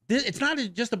to that. It's not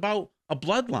just about a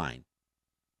bloodline.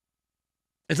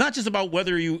 It's not just about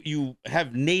whether you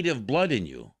have native blood in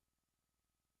you.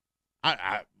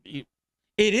 It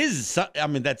is,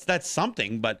 that's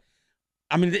something, but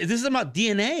this is about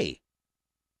DNA.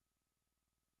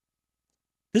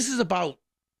 This is about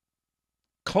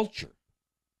culture.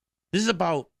 This is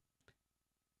about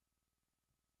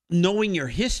knowing your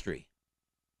history,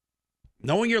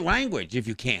 knowing your language if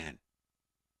you can.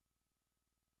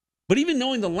 But even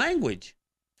knowing the language,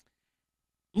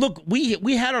 look,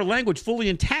 we had our language fully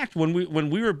intact when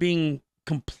we were being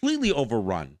completely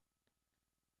overrun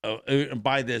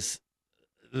by this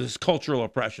cultural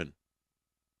oppression.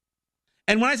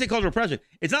 And when I say cultural oppression,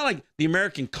 it's not like the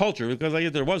American culture, because I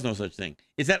guess there was no such thing.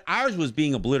 It's that ours was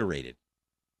being obliterated.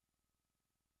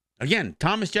 Again,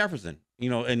 Thomas Jefferson,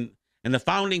 and the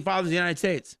founding fathers of the United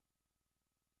States.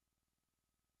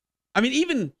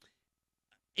 Even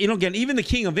the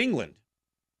King of England,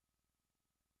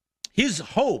 his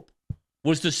hope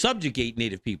was to subjugate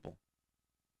Native people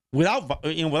without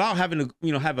having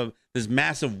to, have this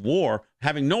massive war,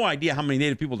 having no idea how many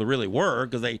Native people there really were,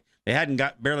 because they hadn't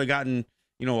barely gotten,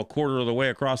 a quarter of the way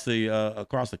across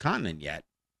the continent yet.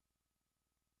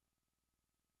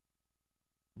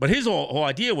 But his whole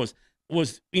idea was,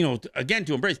 again,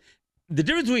 to embrace the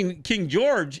difference between King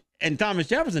George and Thomas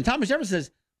Jefferson. Thomas Jefferson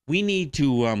says, we need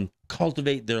to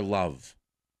cultivate their love.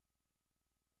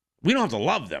 We don't have to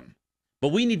love them, but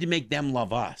we need to make them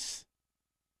love us.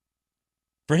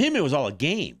 For him, it was all a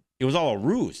game. It was all a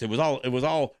ruse. It was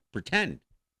all pretend.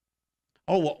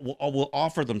 Oh, we'll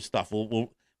offer them stuff.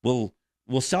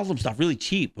 We'll sell them stuff really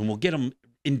cheap, and we'll get them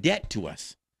in debt to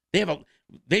us. They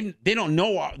don't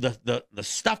know the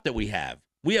stuff that we have.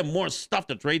 We have more stuff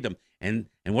to trade them. And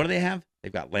what do they have?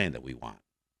 They've got land that we want.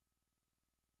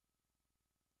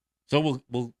 So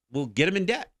we'll get them in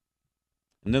debt.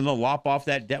 And then they'll lop off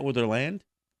that debt with their land.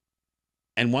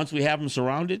 And once we have them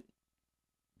surrounded,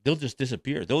 they'll just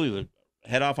disappear. They'll either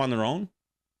head off on their own,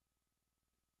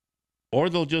 or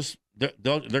they're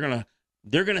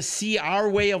gonna see our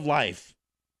way of life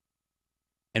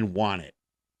and want it.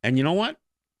 And you know what?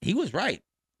 He was right.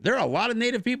 There are a lot of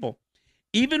Native people.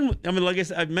 Even, like I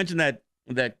said, I've mentioned that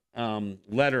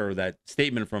letter or that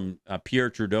statement from Pierre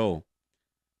Trudeau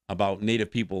about Native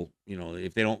people,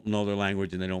 if they don't know their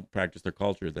language and they don't practice their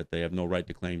culture, that they have no right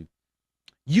to claim.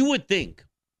 You would think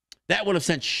that would have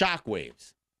sent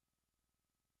shockwaves.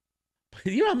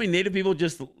 You know how many Native people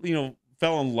just,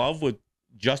 fell in love with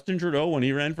Justin Trudeau when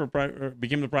he ran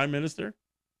became the prime minister?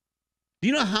 Do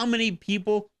you know how many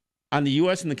people on the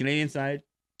U.S. and the Canadian side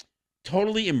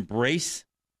totally embrace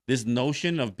this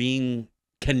notion of being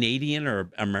Canadian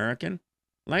or American?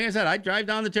 Like I said, I drive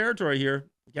down the territory here,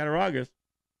 Cattaraugus.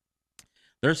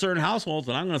 There are certain households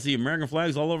that I'm going to see American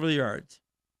flags all over the yards.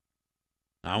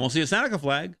 I won't see a Seneca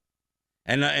flag.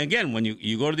 And again, when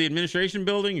you go to the administration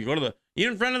building, you go to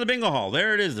even in front of the bingo hall,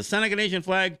 there it is, the Seneca Nation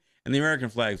flag and the American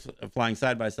flag flying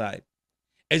side by side.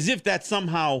 As if that's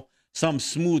somehow some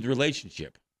smooth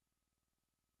relationship.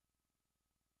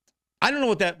 I don't know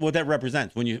what that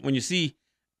represents when you see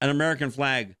an American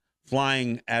flag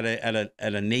flying at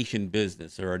a nation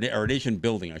business or a nation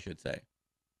building, I should say.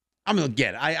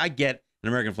 I get an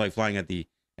American flag flying at the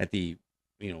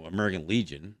American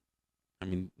Legion.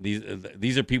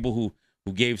 These are people who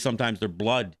gave sometimes their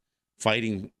blood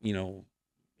fighting, in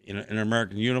an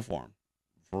American uniform,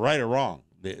 for right or wrong.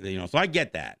 So I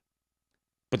get that.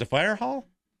 But the fire hall,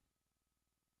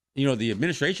 the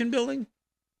administration building,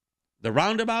 the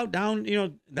roundabout down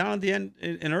at the end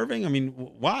in Irving.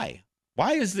 Why?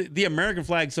 Why is the American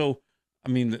flag so?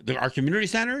 Our community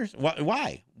centers.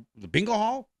 Why? The bingo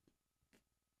hall.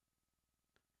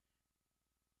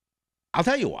 I'll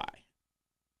tell you why.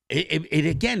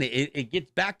 It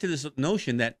gets back to this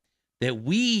notion that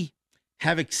we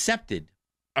have accepted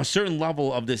a certain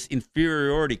level of this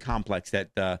inferiority complex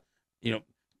that that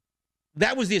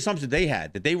was the assumption they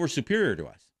had, that they were superior to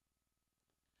us.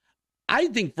 I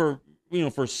think for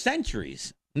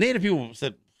centuries, Native people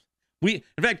said we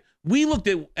looked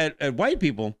at white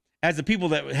people as the people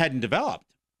that hadn't developed.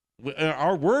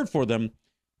 Our word for them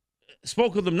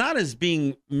spoke of them not as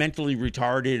being mentally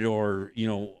retarded or,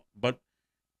 but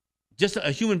just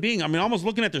a human being. I mean, almost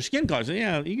looking at their skin color. So,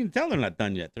 yeah, you can tell they're not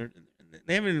done yet.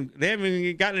 They haven't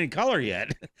even gotten any color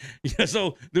yet.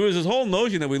 So there was this whole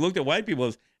notion that we looked at white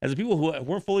people as people who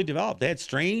weren't fully developed. They had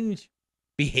strange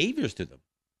behaviors to them.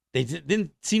 They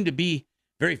didn't seem to be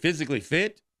very physically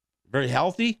fit, very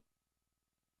healthy.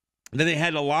 And then they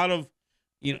had a lot of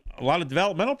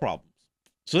developmental problems.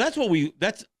 So that's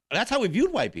how we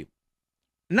viewed white people.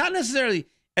 Not necessarily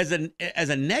as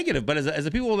a negative, but as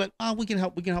a people that we can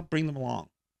help bring them along.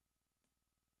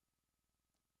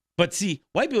 But see,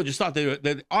 white people just thought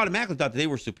they automatically thought that they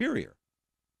were superior.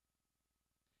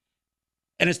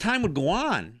 And as time would go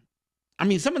on, I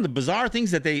mean, some of the bizarre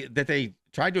things that they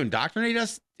tried to indoctrinate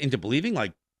us into believing,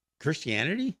 like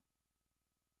Christianity.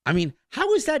 I mean,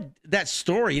 how is that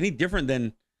story any different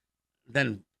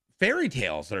than fairy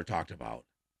tales that are talked about?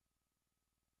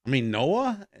 I mean,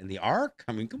 Noah and the ark.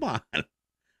 I mean, come on.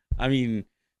 I mean,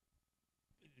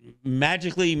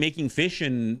 magically making fish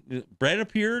and bread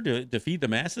appear to feed the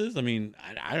masses. I mean,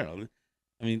 I don't know.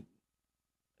 I mean,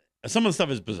 some of the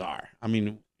stuff is bizarre. I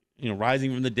mean,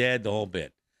 rising from the dead, the whole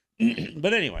bit.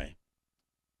 But anyway,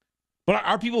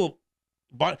 our people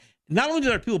bought. Not only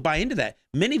did our people buy into that,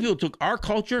 many people took our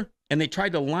culture and they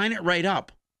tried to line it right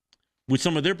up with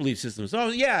some of their belief systems. Oh,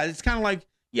 yeah, it's kind of like,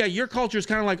 yeah, your culture is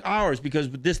kind of like ours because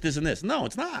this, and this. No,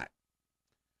 it's not.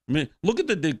 I mean, look at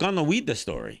the Gonawida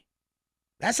story.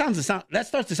 That starts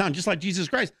to sound just like Jesus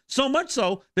Christ. So much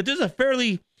so that there's a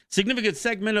fairly significant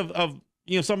segment of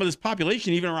some of this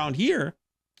population, even around here,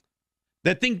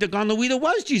 that think the Gonawida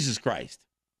was Jesus Christ.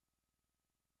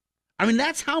 I mean,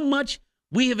 that's how much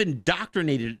we have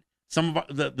indoctrinated some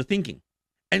of the thinking.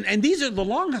 And these are some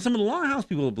of the Longhouse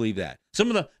people who believe that.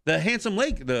 Some of the Handsome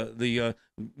Lake, the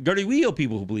Gertie Wheel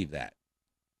people who believe that.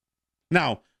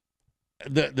 Now,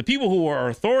 the people who are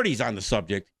authorities on the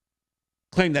subject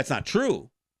claim that's not true.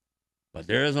 But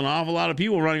there is an awful lot of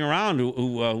people running around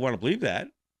who want to believe that.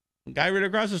 The guy right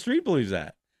across the street believes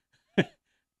that.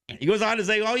 He goes on to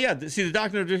say, oh, yeah, see, the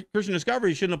doctrine of Christian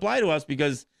discovery shouldn't apply to us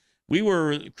because we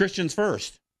were Christians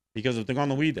first because of the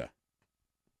Gonawida.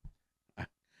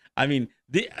 I mean,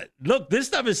 look, this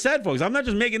stuff is said, folks. I'm not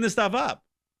just making this stuff up.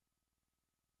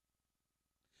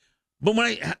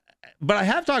 But I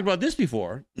have talked about this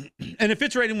before, and it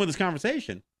fits right in with this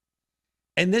conversation.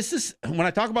 And this is when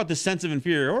I talk about this sense of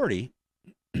inferiority.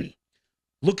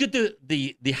 Look at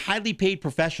the highly paid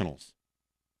professionals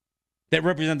that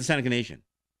represent the Seneca Nation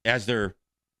as their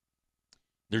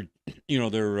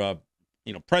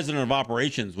president of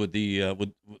operations with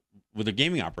the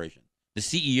gaming operation, the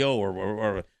CEO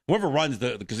or whoever runs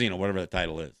the casino, whatever the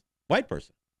title is, white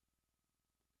person,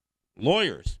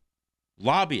 lawyers,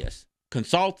 lobbyists,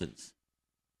 consultants,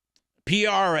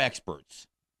 PR experts,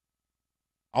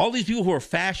 all these people who are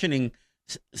fashioning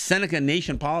Seneca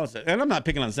Nation policy. And I'm not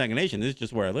picking on Seneca Nation. This is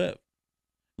just where I live.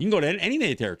 You can go to any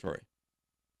native territory.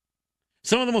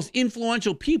 Some of the most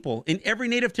influential people in every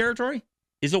native territory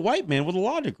is a white man with a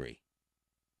law degree.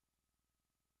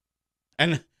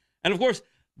 And of course,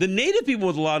 the native people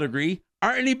with a law degree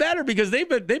aren't any better because they've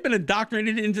been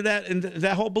indoctrinated into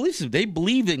that whole belief system. They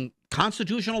believe in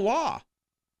constitutional law.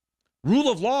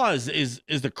 Rule of law is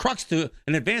the crux to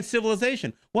an advanced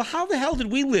civilization. Well, how the hell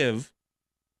did we live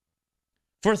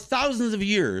for thousands of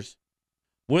years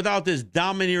without this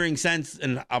domineering sense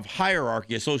of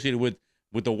hierarchy associated with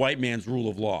the white man's rule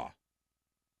of law?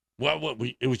 Well,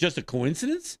 it was just a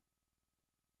coincidence?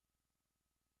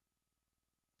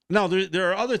 No,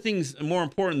 there are other things more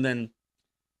important than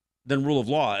rule of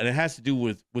law, and it has to do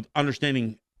with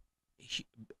understanding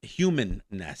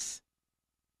humanness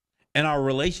and our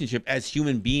relationship as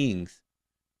human beings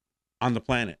on the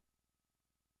planet.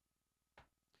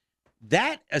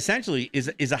 That essentially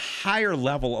is a higher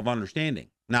level of understanding.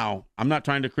 Now, I'm not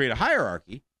trying to create a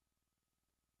hierarchy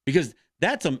because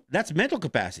that's mental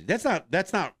capacity. That's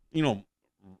not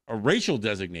a racial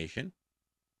designation.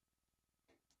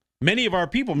 Many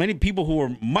people who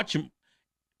are much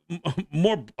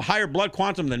more higher blood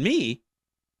quantum than me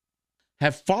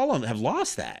have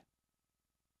lost that.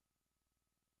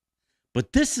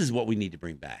 But this is what we need to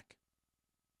bring back.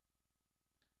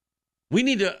 We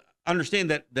need to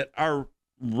understand that our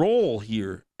role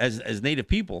here as Native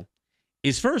people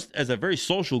is first as a very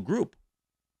social group.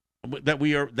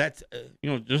 That's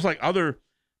just like other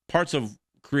parts of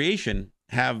creation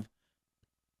have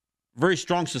very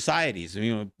strong societies.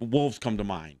 Wolves come to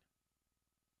mind.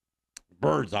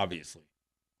 Birds, obviously.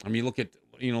 I mean, look at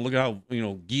how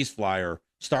geese fly or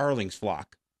starlings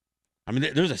flock. I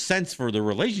mean, there's a sense for the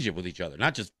relationship with each other,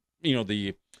 not just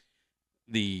the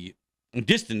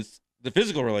distance, the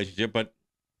physical relationship, but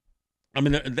I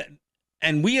mean,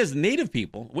 and we as native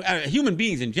people, human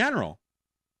beings in general.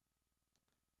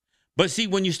 But see,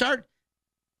 when you start,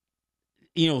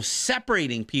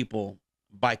 separating people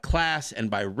by class and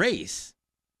by race,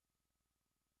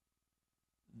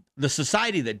 the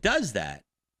society that does that,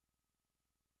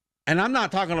 and I'm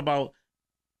not talking about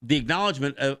the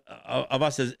acknowledgement of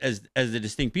us as the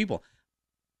distinct people,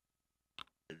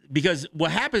 because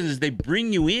what happens is they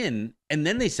bring you in and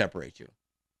then they separate you.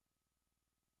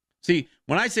 See,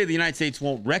 when I say the United States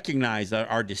won't recognize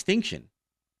our distinction,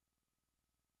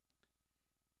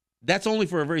 that's only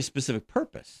for a very specific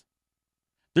purpose.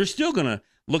 They're still going to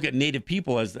look at Native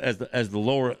people as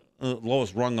the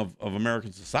lowest rung of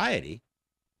American society.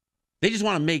 They just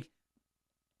want to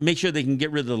make sure they can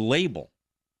get rid of the label,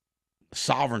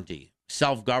 sovereignty,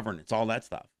 self-governance, all that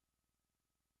stuff.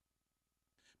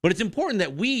 But it's important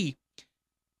that we,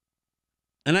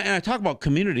 and I talk about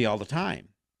community all the time,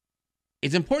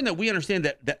 it's important that we understand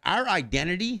that our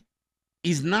identity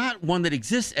is not one that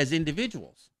exists as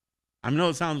individuals. I know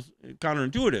it sounds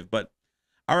counterintuitive, but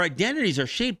our identities are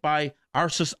shaped by our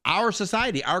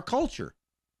society, our culture.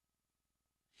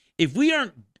 If we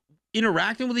aren't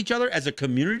interacting with each other as a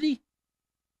community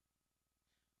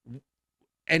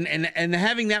and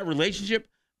having that relationship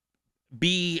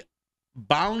be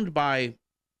bound by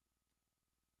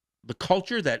the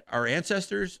culture that our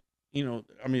ancestors,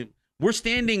 we're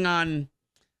standing on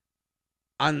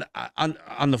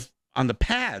the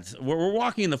paths. We're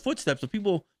walking in the footsteps of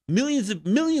people, millions of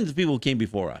people who came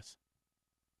before us.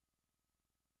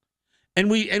 And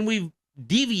we've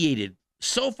deviated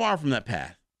so far from that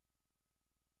path.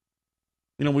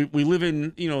 We live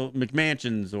in,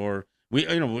 McMansions, or we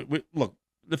look,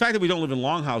 the fact that we don't live in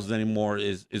longhouses anymore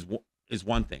is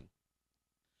one thing.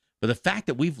 But the fact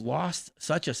that we've lost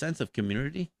such a sense of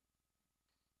community,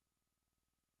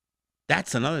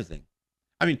 that's another thing.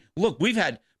 I mean, look, we've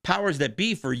had powers that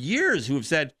be for years who have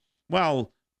said,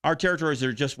 well, our territories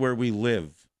are just where we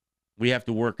live. We have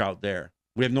to work out there.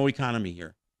 We have no economy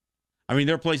here. I mean,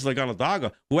 there are places like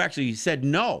Onondaga who actually said,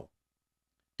 no,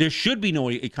 there should be no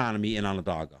economy in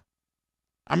Onondaga.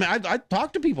 I mean, I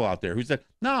talked to people out there who said,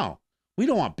 no, we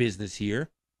don't want business here.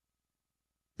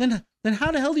 Then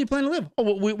how the hell do you plan to live?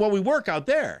 Oh, we work out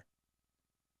there.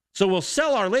 So we'll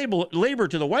sell our labor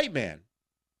to the white man.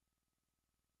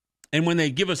 And when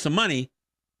they give us some money,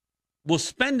 we'll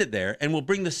spend it there, and we'll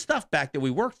bring the stuff back that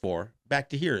we worked for back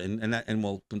to here, and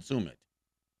we'll consume it.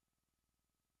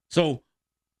 So,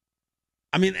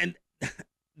 I mean, and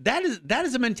that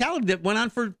is a mentality that went on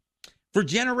for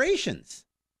generations.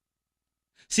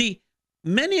 See,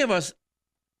 many of us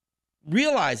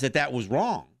realize that was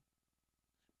wrong,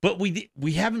 but we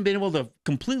haven't been able to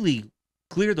completely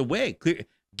clear the way,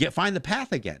 find the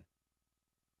path again.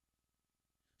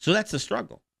 So that's the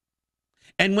struggle.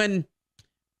 And when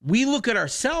we look at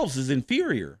ourselves as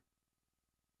inferior,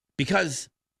 because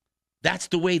that's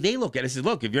the way they look at it. Say,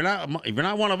 look, if you're not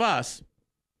one of us,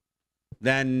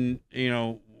 then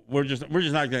we're just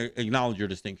not going to acknowledge your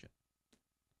distinction.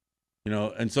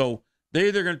 And so they're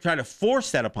either going to try to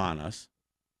force that upon us,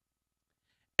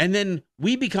 and then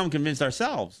we become convinced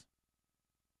ourselves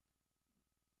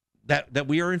that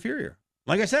we are inferior.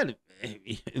 Like I said,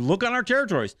 look on our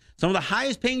territories. Some of the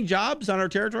highest paying jobs on our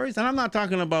territories, and I'm not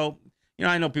talking about,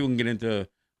 I know people can get into,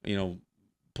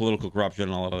 political corruption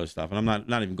and all that other stuff, and I'm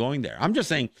not even going there. I'm just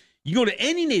saying, you go to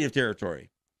any native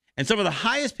territory, and some of the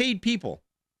highest paid people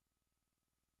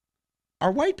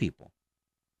are white people.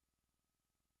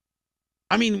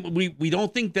 I mean, we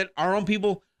don't think that our own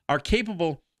people are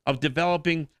capable of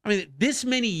developing. I mean, this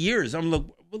many years.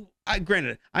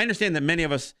 Granted, I understand that many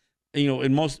of us,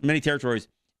 in many territories,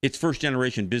 it's first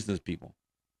generation business people.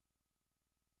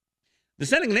 The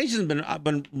Seneca Nation has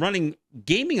been running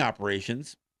gaming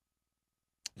operations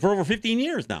for over 15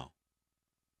 years now.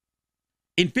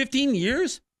 In 15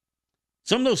 years,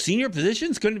 some of those senior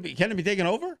positions can it be taken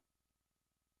over?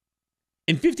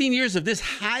 In 15 years of this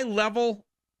high level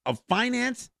of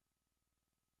finance,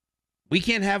 we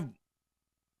can't have,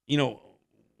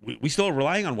 we still are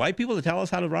relying on white people to tell us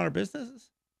how to run our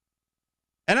businesses.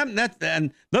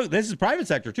 And look, this is private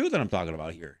sector too that I'm talking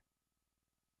about here.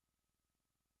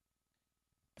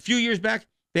 A few years back,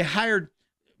 they hired,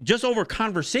 just over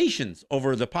conversations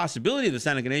over the possibility of the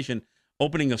Seneca Nation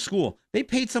opening a school, they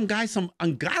paid some guy some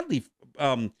ungodly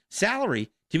salary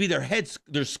to be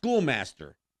their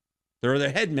schoolmaster. They're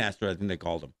their headmaster, I think they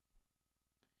called him.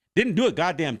 Didn't do a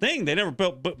goddamn thing. They never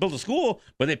built a school,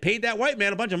 but they paid that white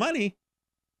man a bunch of money.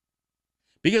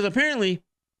 Because apparently,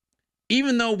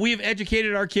 even though we've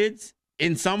educated our kids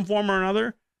in some form or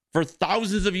another for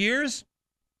thousands of years,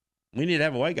 we need to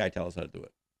have a white guy tell us how to do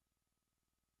it.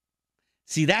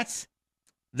 See, that's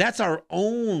our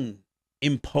own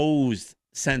imposed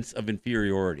sense of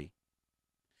inferiority.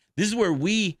 This is where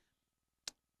we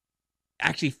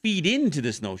actually feed into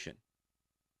this notion.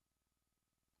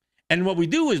 And what we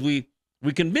do is we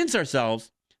convince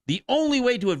ourselves the only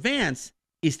way to advance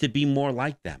is to be more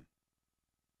like them.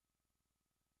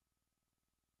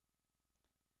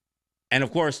 And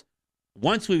of course,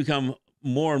 once we become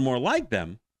more and more like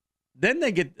them, then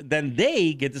they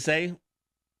get to say,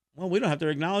 well, we don't have to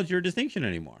acknowledge your distinction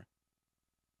anymore.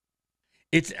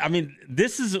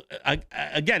 This is,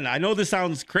 again, I know this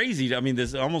sounds crazy. I mean, this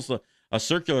is almost a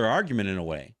circular argument in a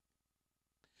way.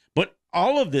 But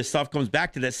all of this stuff comes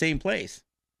back to that same place,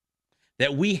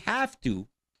 that we have to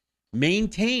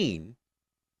maintain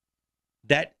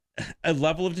that a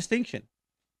level of distinction,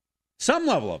 some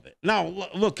level of it. Now,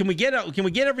 look, can we get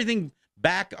everything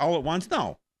back all at once?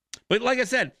 No. But like I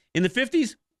said, in the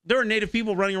 50s, there were native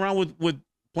people running around with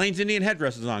Plains Indian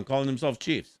headdresses on, calling themselves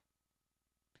chiefs.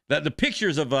 The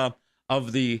pictures of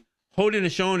the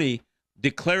Haudenosaunee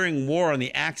declaring war on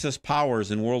the Axis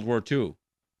powers in World War II.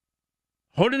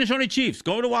 Haudenosaunee chiefs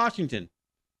go to Washington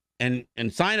and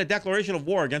sign a declaration of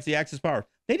war against the Axis powers.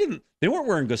 They weren't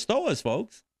wearing Gustoas,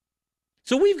 folks.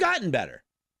 So we've gotten better.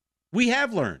 We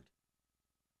have learned.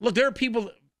 Look, there are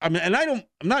people, I'm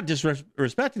not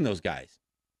disrespecting those guys.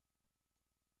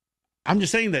 I'm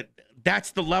just saying that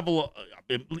that's the level,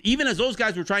 even as those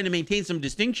guys were trying to maintain some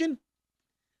distinction,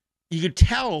 you could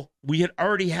tell we had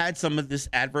already had some of this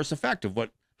adverse effect of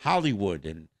what Hollywood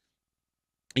and,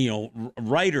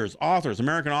 writers, authors,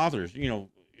 American authors,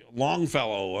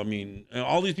 Longfellow,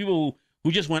 all these people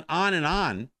who just went on and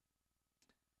on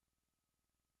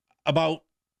about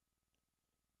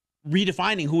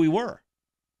redefining who we were.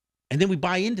 And then we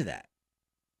buy into that.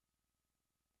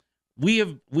 We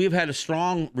have had a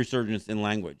strong resurgence in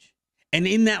language. And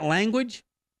in that language,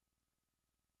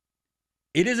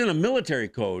 it isn't a military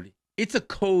code. It's a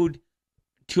code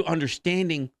to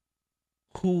understanding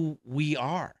who we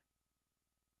are.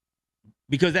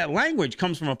 Because that language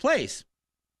comes from a place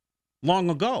long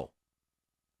ago.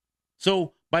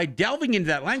 So by delving into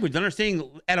that language,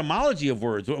 understanding etymology of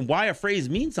words and why a phrase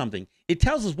means something, it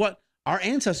tells us what our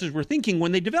ancestors were thinking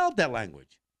when they developed that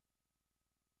language.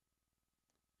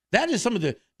 That is some of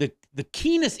the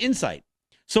keenest insight.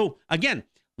 So again,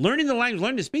 learning the language,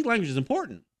 learning to speak language is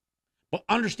important, but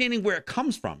understanding where it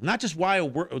comes from, not just why a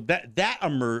word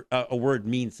a word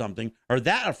means something or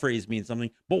that a phrase means something,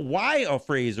 but why a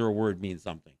phrase or a word means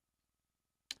something.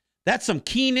 That's some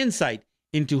keen insight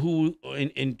into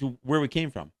into where we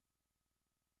came from.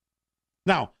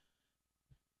 Now,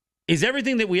 is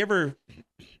everything that we ever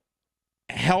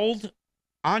held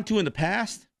onto in the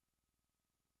past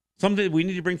something that we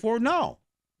need to bring forward? No.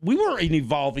 We were an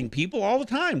evolving people all the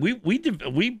time.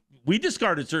 We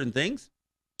discarded certain things,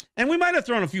 and we might have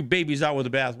thrown a few babies out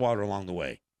with the bathwater along the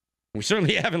way. We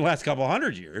certainly have in the last couple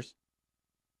 100 years.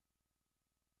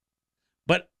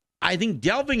 But I think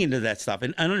delving into that stuff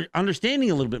and understanding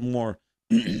a little bit more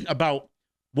about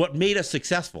what made us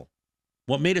successful,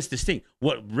 what made us distinct,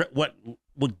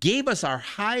 what gave us our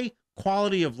high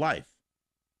quality of life.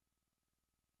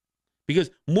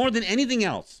 Because more than anything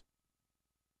else,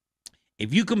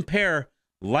 if you compare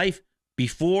life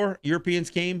before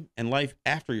Europeans came and life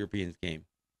after Europeans came,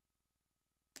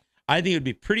 I think it would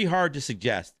be pretty hard to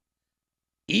suggest,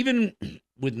 even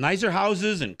with nicer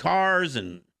houses and cars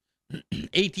and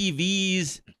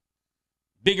ATVs,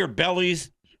 bigger bellies,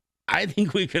 I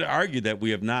think we could argue that we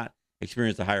have not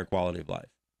experienced a higher quality of life.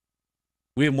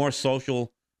 We have more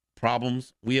social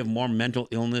problems. We have more mental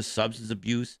illness, substance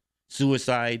abuse,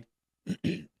 suicide,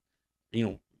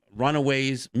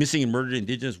 runaways, missing and murdered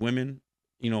indigenous women,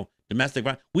 domestic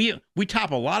violence. We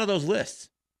top a lot of those lists.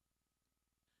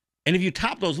 And if you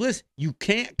top those lists, you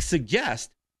can't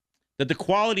suggest that the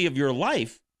quality of your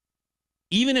life,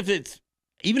 even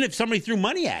if somebody threw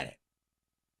money at it,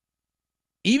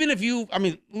 even if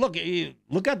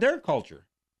look at their culture.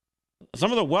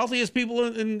 Some of the wealthiest people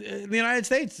in the United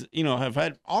States, have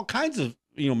had all kinds of,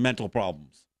 mental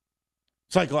problems,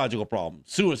 psychological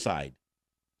problems, suicide,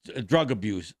 drug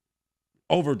abuse,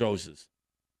 overdoses.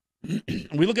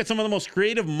 We look at some of the most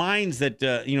creative minds that,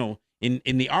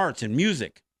 in the arts and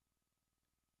music,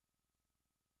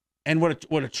 and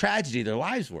what a tragedy their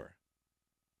lives were.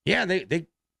 Yeah, they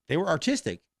were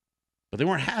artistic, but they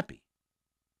weren't happy.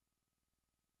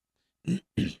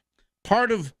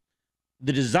 Part of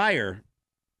the desire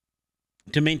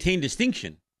to maintain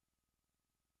distinction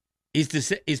is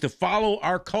to follow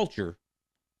our culture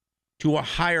to a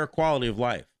higher quality of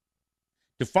life,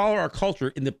 to follow our culture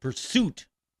in the pursuit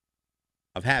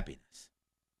of happiness.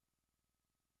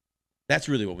 That's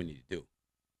really what we need to do.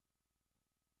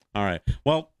 All right.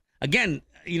 Well, again,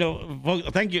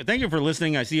 thank you for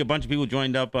listening. I see a bunch of people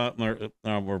joined up.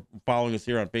 We're following us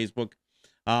here on Facebook.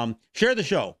 Share the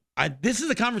show. This is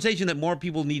a conversation that more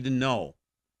people need to know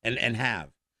and have.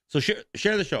 So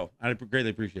share the show. I greatly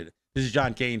appreciate it. This is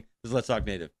John Kane. This is Let's Talk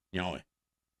Native.